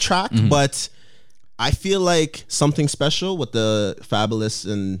okay track, but I feel like Something Special with the Fabulous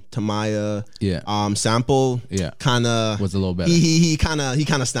and Tamaya sample kind of was a little better. He kind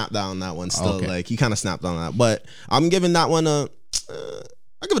of snapped down on that one still. Okay. Like he kind of snapped on that. But I'm giving that one I'll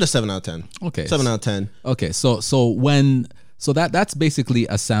give it a 7 out of 10. Okay. 7 out of 10. Okay. So when So that's basically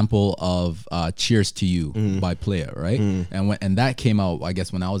a sample of "Cheers to You" by Playa, right? And that came out, I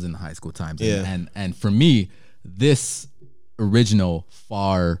guess, when I was in high school times. And for me, this original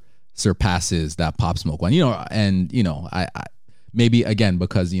far surpasses that Pop Smoke one. I maybe again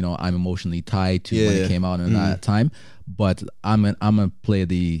because I'm emotionally tied to when it came out in that time. But I'm gonna play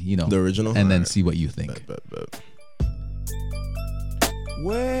the original and then see what you think.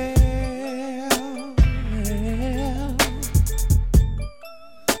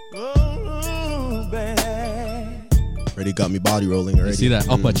 Already got me body rolling already. You see that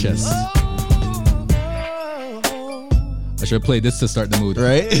upper chest? I should play this to start the mood,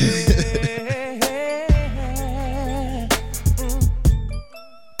 right?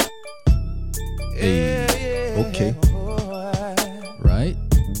 Hey. Okay. Right?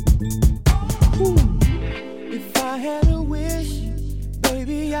 If I had a wish,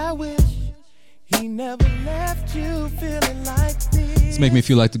 baby, I wish he never left you feeling like this. This make me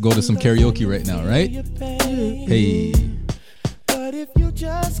feel like to go to some karaoke right now, right? Hey. But if you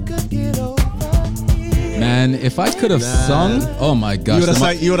just could get over it. Man, if I could have sung, oh my gosh.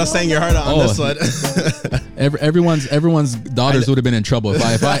 You would have sang your heart out on this one. Everyone's daughters would have been in trouble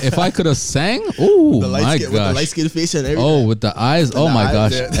if I could have sang. Oh my gosh, with the light skin face and everything. Oh, with the eyes. Oh my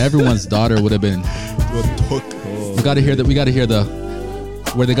gosh, everyone's daughter would have been. We got to hear that. We got to hear the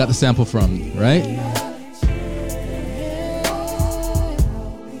where they got the sample from, right?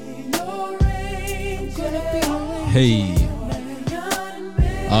 Hey.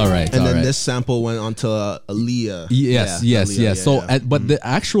 All right. And then this sample went onto Aaliyah. Yes. Aaliyah, So, but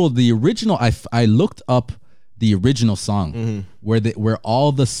the original, I looked up the original song where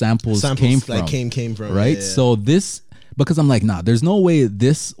all the samples came from. Like came from. Right. Yeah. So this, because I'm like, nah, there's no way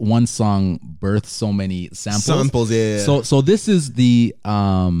this one song birthed so many samples. Yeah. So this is the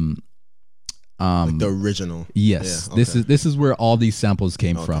like the original. Yes. Yeah, okay. This is where all these samples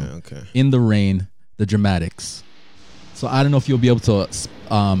came from. Okay. In the Rain, the Dramatics. So I don't know if you'll be able to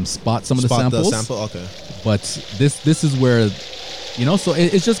spot some of the samples. Okay. But this is where, so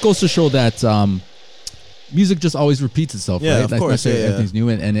it just goes to show that music just always repeats itself, yeah, right? Of course, everything's new,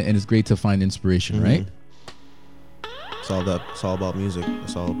 and it's great to find inspiration, right? It's all about music.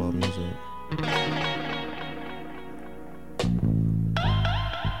 It's all about music.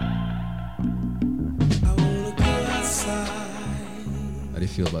 How do you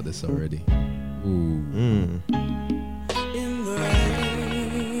feel about this already? Ooh.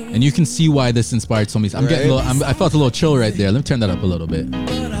 And you can see why this inspired so many. I felt a little chill right there. Let me turn that up a little bit.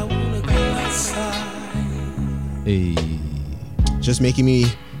 Hey. Just making me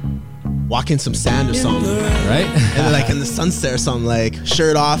walk in some sand or something, right? And then like in the sunset or something, like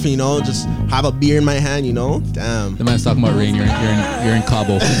shirt off, just have a beer in my hand, Damn. The man's talking about rain. You're in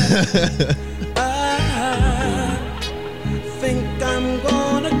Cabo. Think I'm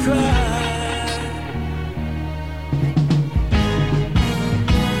gonna cry.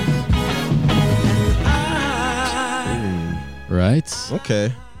 Right.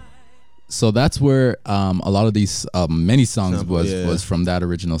 Okay. So that's where a lot of these many songs was from that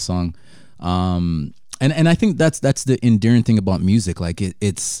original song, and I think that's the endearing thing about music. Like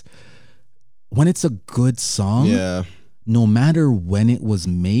it's when it's a good song, no matter when it was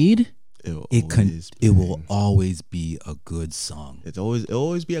made, it will always be a good song. It'll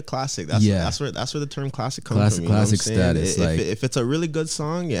always be a classic. That's where the term classic comes from. Classic status. If it's a really good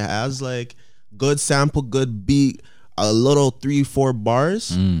song, it has like good sample, good beat, a little 3-4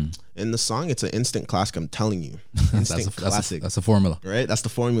 bars in the song, it's an instant classic. I'm telling you, instant classic. That's a formula, right? That's the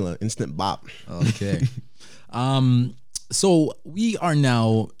formula. Instant bop. Okay. So we are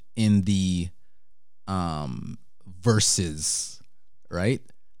now in the verses, right?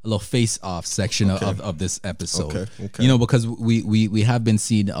 A little face-off section of this episode. Okay. Because we have been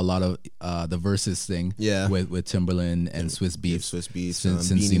seeing a lot of the verses thing. Yeah. With Timberland and Swiss Beats. Since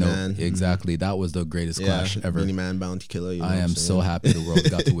Beanie Man. Exactly. That was the greatest clash ever. Beanie Man, Bounty Killer. I am so happy the world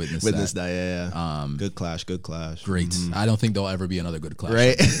got to witness that. Yeah. Good clash. Great. I don't think there'll ever be another good clash.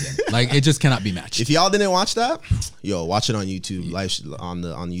 Right. Like it just cannot be matched. If y'all didn't watch that, watch it on YouTube on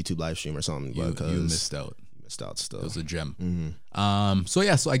the YouTube live stream or something. You missed out. Still. It was a gem. So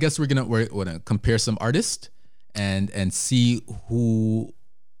I guess we're gonna compare some artists and see who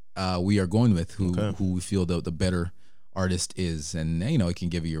we are going with, who we feel the better artist is, and it can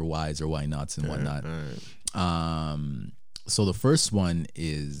give you your whys or why nots and whatnot. So the first one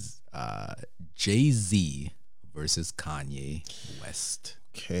is Jay-Z versus Kanye West.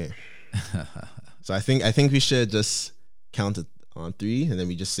 Okay. So I think we should just count it on 3 and then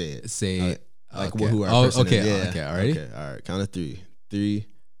we just say it. Who our person is. Yeah. Okay, all right. Okay, all right. Count of 3. 3,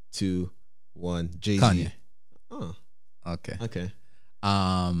 2, 1. Jay-Z. Kanye. Oh. Okay. Okay.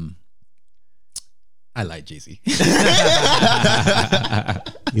 I like Jay-Z.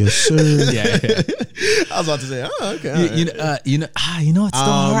 Yes, sir. yeah. I was about to say, oh, okay. You know, it's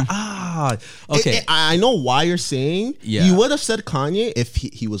still hard. Okay. I know why you're saying. Yeah. You would have said Kanye if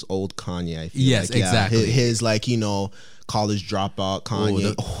he was old Kanye. I feel Yes, like. Yeah, exactly. His like, college dropout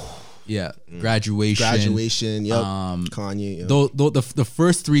Kanye. Yeah, graduation. Yep. Kanye. Yep. The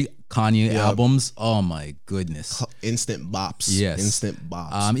first 3 Kanye albums. Oh my goodness. Instant bops. Yes. Instant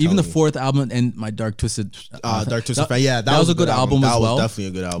bops. Even the 4th album and my Dark Twisted. Dark Twisted. Yeah, that was a good album as well. That was definitely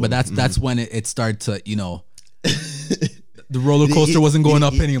a good album. But that's when it started to the roller coaster wasn't going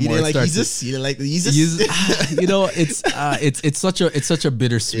up anymore. You didn't like Yeezus. You didn't like the Yeezus. It's such a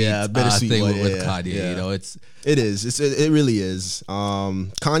bittersweet, thing one, with Kanye. Yeah. It is. It really is.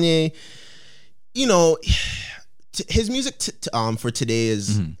 Kanye, his music for today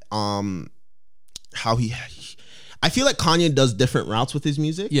is how I feel like Kanye does different routes with his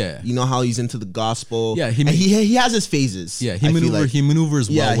music. Yeah. You know how he's into the gospel. Yeah, he has his phases. Yeah, he maneuvers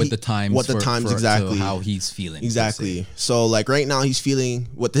well with the times. Exactly. how he's feeling. Exactly. So like right now he's feeling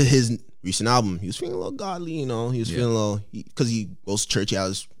with his recent album. He was feeling a little godly. He was feeling a little because he goes to church. He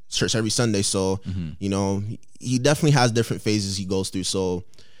has church every Sunday. So he definitely has different phases he goes through. So.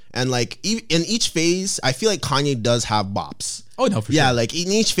 And like in each phase, I feel like Kanye does have bops. Oh no, for sure. Yeah, like in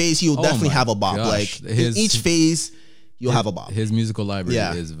each phase, he'll definitely have a bop. Gosh. Like in each phase, you'll have a bop. His musical library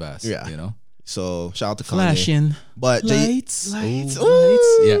is vast. Yeah, So shout out to Kanye. Flashing, but lights. Lights.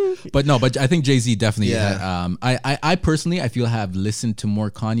 Yeah, but I think Jay-Z definitely. Yeah. I personally, I feel have listened to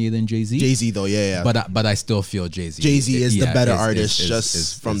more Kanye than Jay-Z. Jay-Z though, yeah. But I still feel Jay-Z. Jay-Z is the better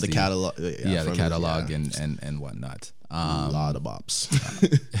artist from the catalog. The catalog and whatnot. A lot of bops.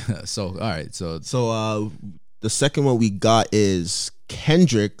 So all right, so the second one we got is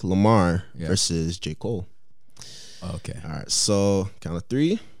Kendrick Lamar versus J. Cole. Okay. All right. So count of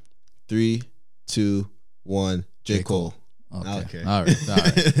 3, 2, 1. J. Cole. Okay. All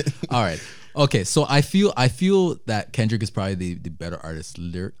right. Okay. So I feel that Kendrick is probably the better artist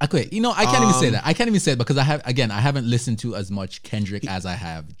lyric. Okay. I can't even say that. I can't even say it because I haven't listened to as much Kendrick as I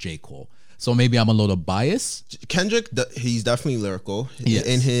have J. Cole. So maybe I'm a little biased. Kendrick, he's definitely lyrical. Yes.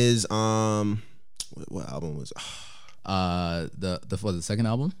 In his what album was? The second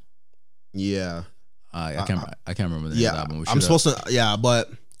album. Yeah. I can't remember the name of the album. I'm supposed to. Yeah,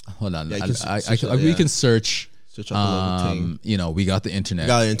 but hold on. Yeah, we can search. Search up the thing. We got the internet.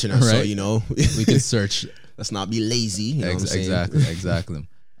 right? So we can search. Let's not be lazy. Exactly.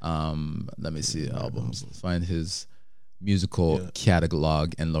 Let me see albums. Let's find his musical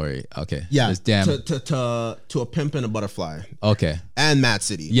catalog and Lori. Okay. Yeah. Damn. To A Pimp and a Butterfly. Okay. And Mad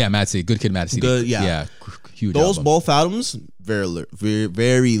City. Yeah, Mad City. Good Kid, Mad City. Good. Yeah. Yeah. Huge. Those album. both albums very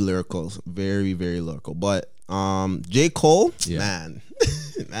very lyrical, very very lyrical. But J. Cole, man.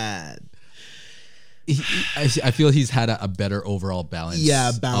 I feel he's had a better overall balance.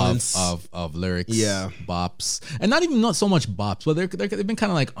 Yeah, balance of lyrics. Yeah, bops, and not so much bops, but they've been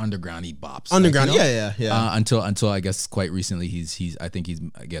kind of like undergroundy bops. Underground, like, yeah. Until I guess quite recently he's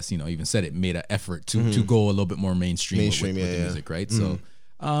even said it made an effort to go a little bit more mainstream with the music, right? So,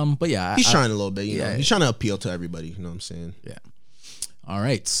 but yeah, he's trying a little bit. He's trying to appeal to everybody. You know what I'm saying? Yeah. All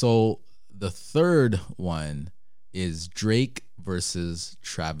right, so the third one is Drake versus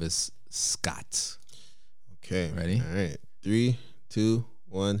Travis Scott. Okay. Ready? All right. 3, 2,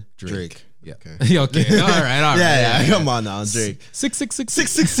 1. Drake. Yeah. Okay. All right. Yeah. Come on now, Drake.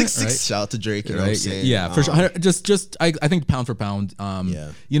 666. Right? Shout out to Drake. You know what I'm saying? Yeah, for sure. I think pound for pound.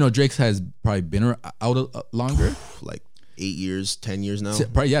 Drake has probably been out longer, like 8 years, 10 years now.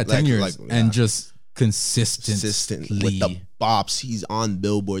 10 years, and just consistently with the bops. He's on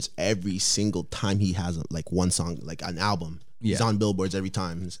billboards every single time he has one song, like an album. He's on billboards every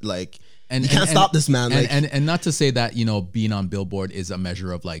time. It's like. And you can't stop this man. And not to say that being on Billboard is a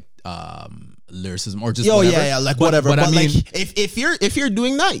measure of like lyricism or just whatever. Whatever. But I mean, like if you're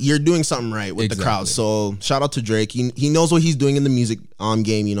doing that, you're doing something right with the crowd. So shout out to Drake. He knows what he's doing in the music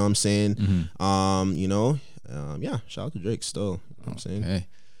game. You know what I'm saying? Shout out to Drake still. You know what I'm saying? Hey.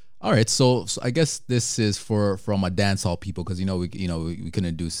 All right, so I guess this is from a dancehall people because we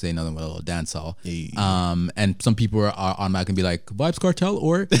couldn't say nothing but a little dancehall. Yeah. And some people are on mic and be like Vibes Cartel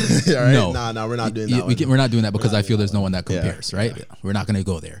or right? No, we're not doing that. We're not doing that because I feel there's no one that compares, right? Yeah. We're not gonna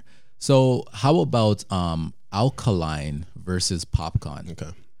go there. So how about Alkaline versus Popcorn?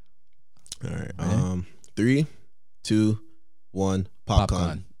 Okay. All right. 3, 2, 1.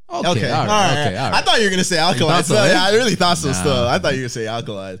 Popcorn. Okay. All right. I thought you were gonna say Alkaline. I really thought so. Still, I thought you were gonna say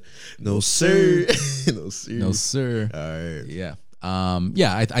Alkaline. No sir. No sir. All right. Yeah.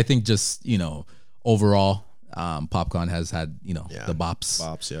 I think just overall, Popcorn has had, you know, the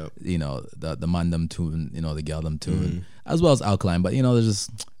bops, yeah. you know, the Mandem tune, you know, the Galdem tune, as well as Alkaline. But, you know, there's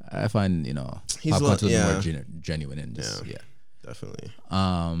just, I find, you know, Popcorn tunes more genuine and just, definitely.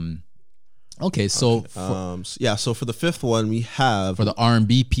 Okay, so so for the fifth one, we have for the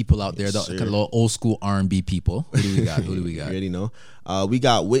R&B people out there, the kind of little old school R&B people. Who do we got? You already know. We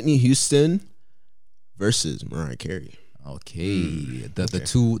got Whitney Houston versus Mariah Carey. Okay,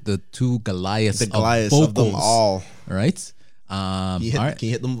 the two Goliaths, of them all. Right? Can you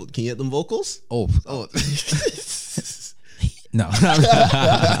hit them vocals? Oh. No.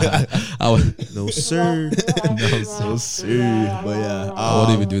 No sir. No sir. But yeah, I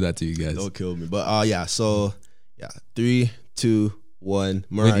won't even do that to you guys. Don't kill me. But so 3, 2, 1.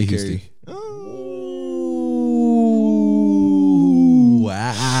 Mariah Carey.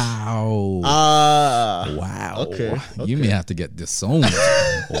 Wow. Wow. Okay. You may have to get disowned.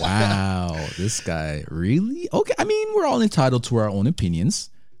 Wow. This guy really? Okay. I mean, we're all entitled to our own opinions,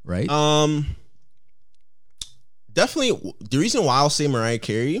 right? Definitely. The reason why I'll say Mariah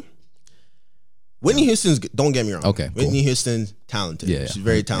Carey, Whitney Houston's, don't get me wrong. Okay. Cool. Whitney Houston's talented. Yeah. She's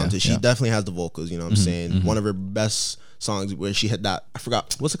very talented. She definitely has the vocals, you know what I'm saying? One of her best songs where she had that, I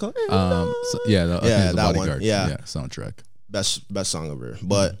forgot, what's it called? The that Bodyguard. one. Yeah. Soundtrack. Best song of her.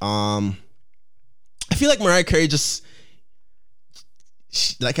 But I feel like Mariah Carey just,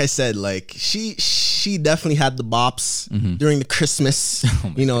 like I said, like she definitely had the bops during the Christmas,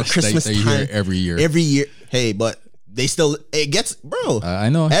 Christmas that you time hear every year. Hey, but they still, it gets, bro. I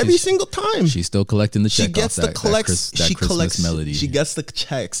know every single time she's still collecting the check. She gets the collects. She collects melody. She gets the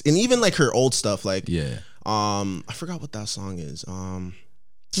checks, and even like her old stuff, like I forgot what that song is.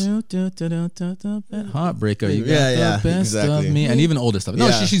 Heartbreaker. You got the best of me, and even older stuff.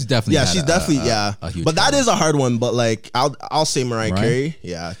 No, she's definitely she's definitely a huge but that is a hard one. But like I'll say Mariah Carey.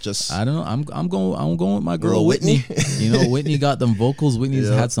 Yeah, just I don't know. I'm going with my girl Whitney. Whitney got them vocals. Whitney's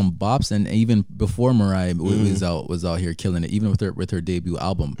had some bops, and even before Mariah was out here killing it. Even with her debut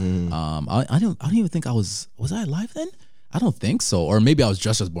album. I don't even think I was I alive then? I don't think so, or maybe I was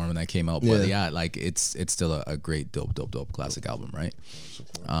just as born when that came out. But like it's still a great dope classic album, right?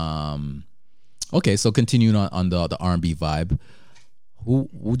 Okay, so continuing on the R&B vibe, who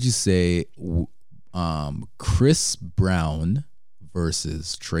would you say, Chris Brown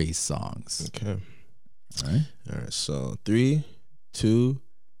versus Trey Songz? Okay, all right. So 3, 2,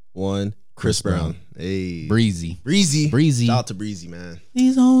 1. Chris Brown. Hey, Breezy. Shout out to Breezy, man.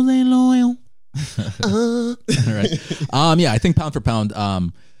 These hoes ain't loyal. Right. I think pound for pound,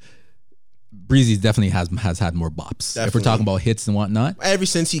 Breezy definitely has had more bops. Definitely. If we're talking about hits and whatnot, ever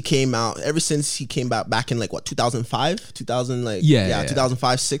since he came back in like what 2005,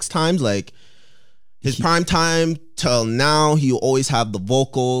 2005, 6 times, like his prime time till now, he always have the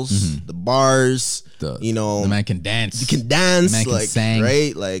vocals, the bars. The man can dance. He can dance. The man can sing.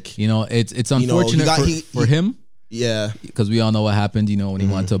 Right? Like it's unfortunate for him. Yeah, because we all know what happened. When he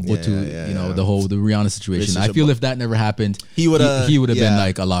wanted to Butu, the Rihanna situation. I feel if that never happened, he would have been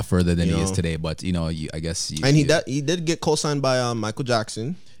like a lot further than he is today. But I guess he did get co-signed by Michael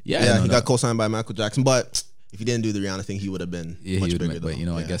Jackson. He got co-signed by Michael Jackson. But if he didn't do the Rihanna thing, he would have been much bigger. But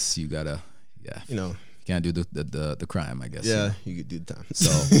I guess you gotta you can't do the crime. I guess you could do the time. So,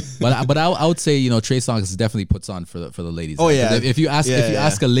 but I would say Trey Songz definitely puts on for the ladies. Oh yeah, if you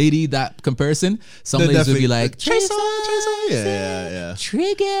ask a lady that comparison, some ladies would be like Trey Songz. Yeah.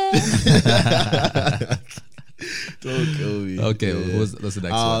 Trigger. Don't kill me. Okay, what's the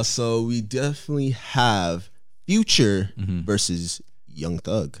next one? So we definitely have Future versus Young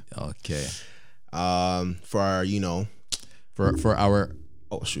Thug. Okay. For our for our.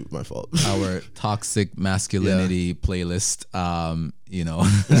 Oh shoot, my fault. Our toxic masculinity playlist,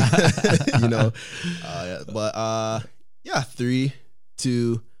 But 3,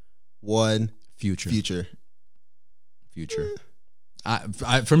 2, 1. Future.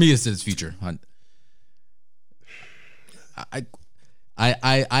 For me, it's Future.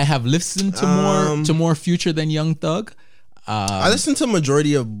 I have listened to more Future than Young Thug. I listened to a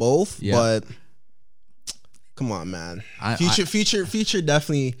majority of both, but. Come on, man. Future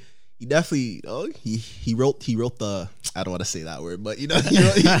definitely. He definitely. He wrote the. I don't want to say that word, but he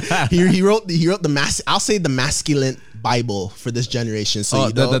wrote the I'll say the masculine Bible for this generation. So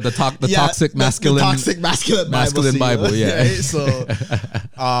the toxic masculine Bible. Yeah. Right? So,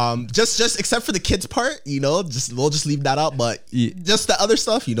 just except for the kids part, we'll just leave that out. But just the other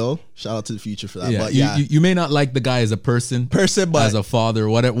stuff, shout out to the Future for that. Yeah. But you may not like the guy as a person, but as a father,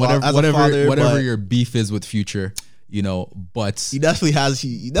 whatever your beef is with Future. you know, but he definitely has.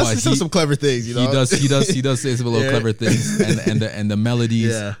 He does some clever things. You know, he does say some little clever things, and the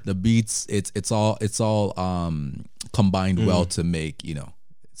melodies, the beats, it's all combined well to make, you know.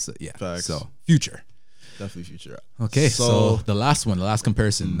 So Facts. So Future. Definitely Future. Okay, so the last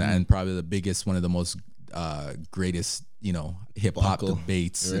comparison, and probably the biggest, one of the most greatest, you know, hip hop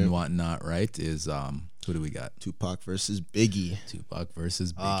debates and whatnot, right? Is who do we got? Tupac versus Biggie. Tupac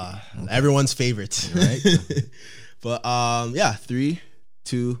versus Biggie. Everyone's favorite, right? But 3,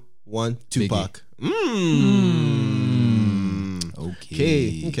 2, 1, Tupac.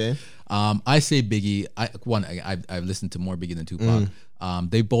 Okay. I say Biggie. I've listened to more Biggie than Tupac.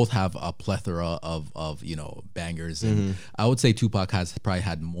 They both have a plethora of you know, bangers, and I would say Tupac has probably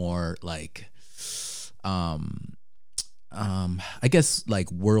had more like I guess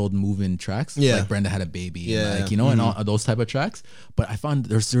like world moving tracks. Like Brenda Had a Baby, and like, you know, and all those type of tracks. But I found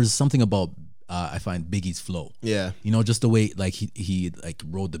there's something about I find Biggie's flow. Yeah. You know, just the way like he like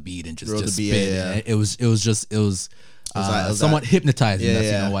rode the beat and just spit. It was somewhat hypnotizing. That's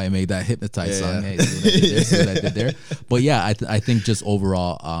you know why I made that Hypnotize song. Hey, see what I did there. But yeah, I think just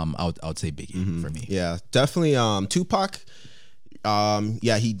overall, I would say Biggie for me. Yeah, definitely. Tupac.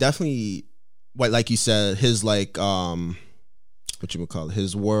 He definitely, like you said, his like what you would call it,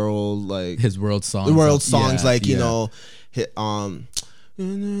 his world songs, like you know, hit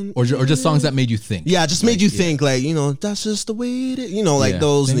or just songs that made you think. Yeah, just made you think, like, you know, that's just the way it is. You know, like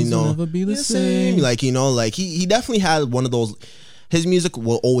those, things, you know, will never be the same. Like, you know, like he definitely had one of those. His music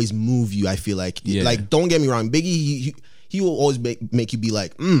will always move you. I feel like, like, don't get me wrong, Biggie, he will always make you be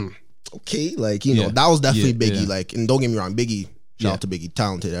like, okay, like, you know, that was definitely Biggie. Like, and don't get me wrong, Biggie. Shout out to Biggie,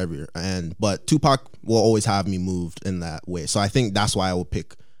 talented everywhere. But Tupac will always have me moved in that way. So I think that's why I would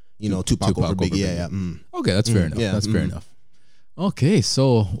pick, you know, Tupac over Biggie. Yeah. Okay, that's fair enough. That's fair enough. Okay,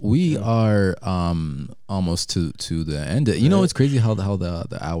 so we are almost to the end. You know, it's crazy how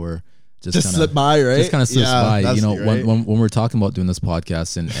the hour just slipped by, right? Just kind of slips by. You know, when we're talking about doing this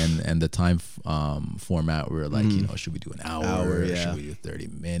podcast and the time format, we were like, you know, should we do an hour? Should we do 30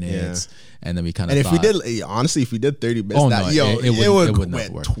 minutes? And then we kind of if we did 30 minutes, it would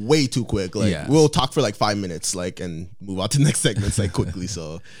went way too quick. Like we'll talk for like 5 minutes, like, and move on to the next segments like quickly.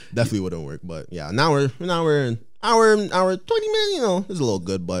 So definitely wouldn't work. But yeah, an hour, 20 minutes, you know, is a little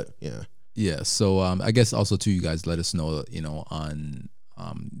good, but yeah. So I guess also too, you guys let us know, you know, on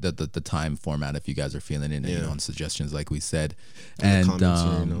the time format if you guys are feeling it, you know, on suggestions like we said, and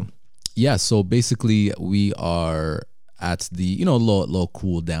so basically we are at the, you know, low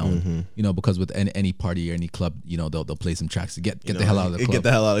cool down, you know, because with any party or any club, you know, they'll play some tracks to get the hell out of the club. Get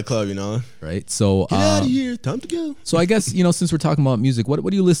the hell out of the club, you know. Right. So get out of here, time to go. So I guess, you know, since we're talking about music, what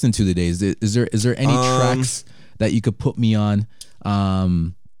are you listening to today? Is there any tracks that you could put me on?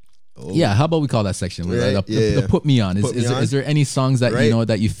 Yeah, how about we call that section? The put me on. Is there any songs that you know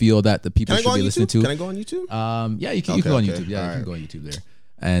that you feel that the people should be listening to? Can I go on YouTube? Yeah, you can go on YouTube. Yeah, you can go on YouTube there.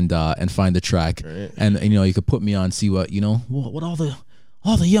 And find the track, and you know, you could put me on, see what, you know, what all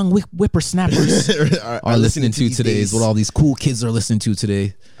the young whippersnappers are listening to today, is what all these cool kids are listening to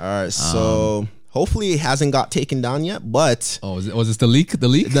today. All right, so hopefully it hasn't got taken down yet, but was this the leak of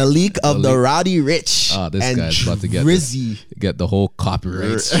the Roddy Rich this guy's about to get the whole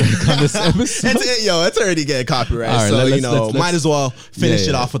copyright strike on this episode. It's already getting copyright, right, so let's might as well finish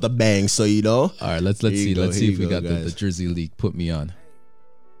it off with a bang, so you know. All right, let's see if we got the Jersey leak. Put me on.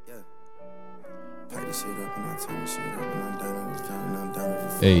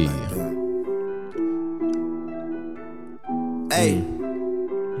 Hey.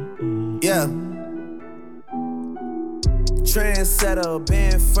 Yeah. Trendsetter,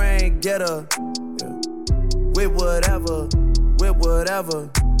 band frame getter. With whatever.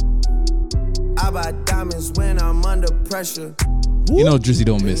 I buy diamonds when I'm under pressure. You know Drizzy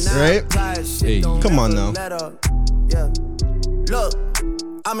don't miss, right? Hey, come on now. Yeah. Look,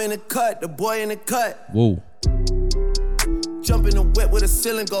 I'm in the cut, the boy in the cut. Whoa. Jump in the whip with a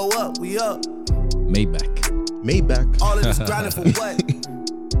ceiling, go up, we up. Maybach. All of this grinding for what?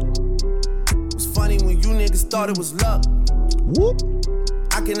 It's funny when you niggas thought it was luck. Whoop.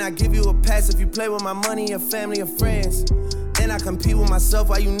 I cannot give you a pass if you play with my money, your family, or friends. And I compete with myself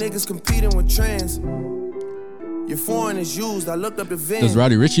while you niggas competing with trends. Your foreign is used, I looked up the VIN. Does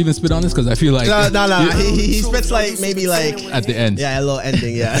Roddy Rich even spit on this? Because I feel like no. He spits like maybe like at the end. Yeah, a little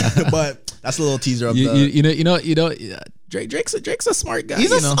ending. Yeah, but that's a little teaser of you know. Drake's a smart guy.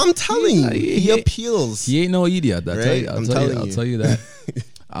 I'm telling you, he appeals. He ain't no idiot. I'll tell you that.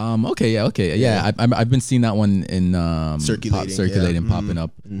 Okay. I've been seeing that one in circulating, popping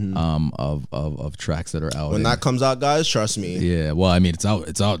up of tracks that are out. When that comes out, guys, trust me. Yeah. Well, I mean, it's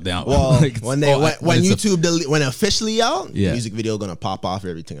out now. Well, like, when YouTube when officially out, the music video gonna pop off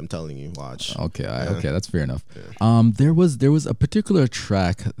everything. I'm telling you, watch. Okay. Okay, that's fair enough. Yeah. There was a particular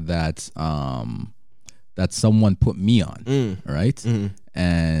track that that someone put me on, right?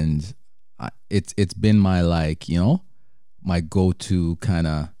 And it's been my my go-to kind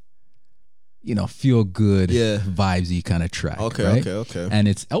of feel good vibesy kind of track. Okay, right? okay. And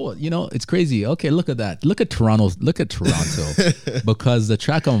it's it's crazy. Okay, look at that. Look at Toronto because the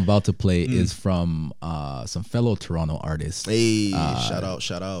track I'm about to play is from some fellow Toronto artists. Hey,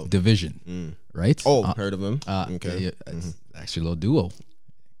 shout out. Division, right? Oh, heard of him. Okay. It's actually a little duo.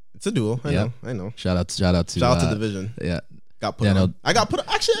 It's a duo. I know. Shout out to Division. Yeah. Got put on. I got put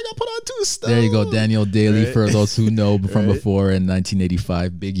on too. Still. There you go, Daniel Daly. Right. For those who know from before in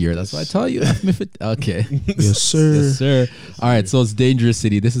 1985, big year. That's why I tell you. Okay. Yes, sir. Yes, sir. All right. So it's Dangerous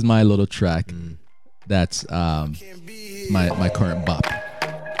City. This is my little track. That's my current bop.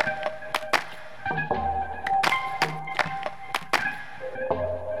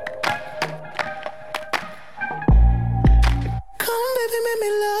 Come, baby, make me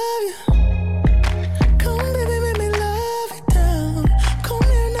love you. Come, baby, make me love you down. Come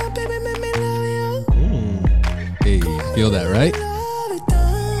here now, baby, make me love you. Hey, feel that, right?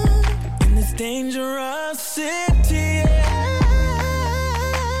 In this dangerous city.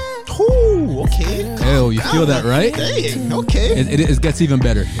 Ooh, okay. Oh, you feel that, right? Dang, okay. It gets even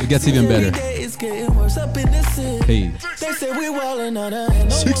better. It gets even better. It's getting worse up in the city. Hey. They say we wildin' on a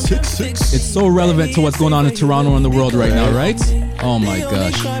 666. It's so relevant to what's going on in Toronto and the world right now, right? Oh my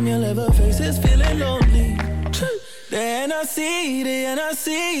gosh. The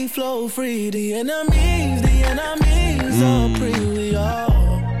NRC flow free. The enemies are free. We all.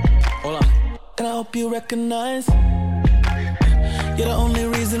 Hold on. And I hope you recognize you're the only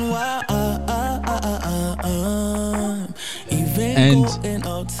reason why I'm even going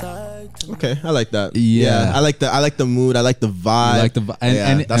outside. Okay, I like that. Yeah. I like the mood. I like the vibe. You like the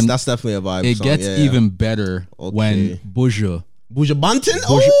and that's definitely a vibe. It song. gets even better when Buju Banton.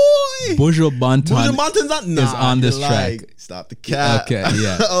 Buju Banton is on this track. Stop the cat. Okay,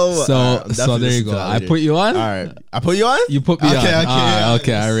 yeah. So there you go. I put you on. All right, I put you on. You put me on.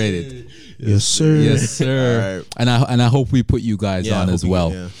 Okay. I rate it. Yes, sir. Yes, sir. Right. And I hope we put you guys on as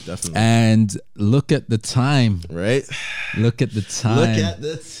well. Yeah, definitely. And look at the time. Right. Look at the time.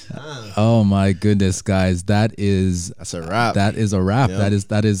 Oh my goodness, guys. That's a wrap. That is a wrap. Yep.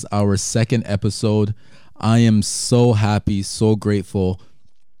 That is our second episode. I am so happy, so grateful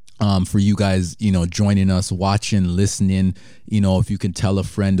for you guys, joining us, watching, listening. If you can tell a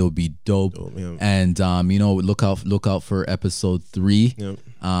friend, it'll be dope. And look out for episode 3. Yep.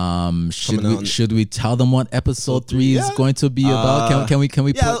 Should we tell them what episode 3 is going to be about? Can we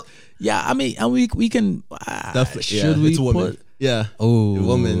put? Yeah, I mean, and we can. Definitely. Should we put? Yeah. Oh,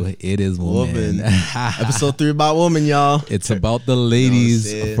 woman. It is woman. Episode 3 about woman, y'all. It's about the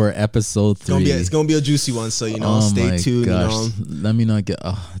ladies for episode 3. It's gonna be a juicy one, so stay tuned. Gosh. Let me not get.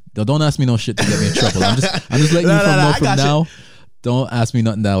 Don't ask me no shit to get me in trouble. I'm just letting you know from now. Don't ask me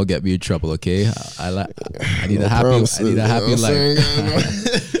nothing that will get me in trouble. Okay. I need a happy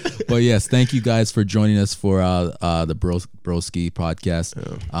life. But yes, thank you guys for joining us for the Broski podcast.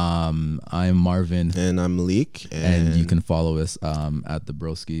 I'm Marvin, and I'm Malik, and you can follow us at the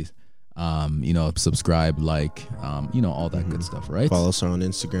Broskis. Subscribe, like, all that good stuff, right? Follow us on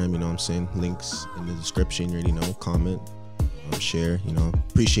Instagram. You know what I'm saying? Links in the description. You already know. Comment, share.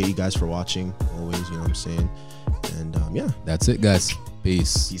 Appreciate you guys for watching. Always, you know what I'm saying? And that's it, guys.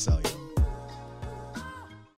 Peace out, y'all.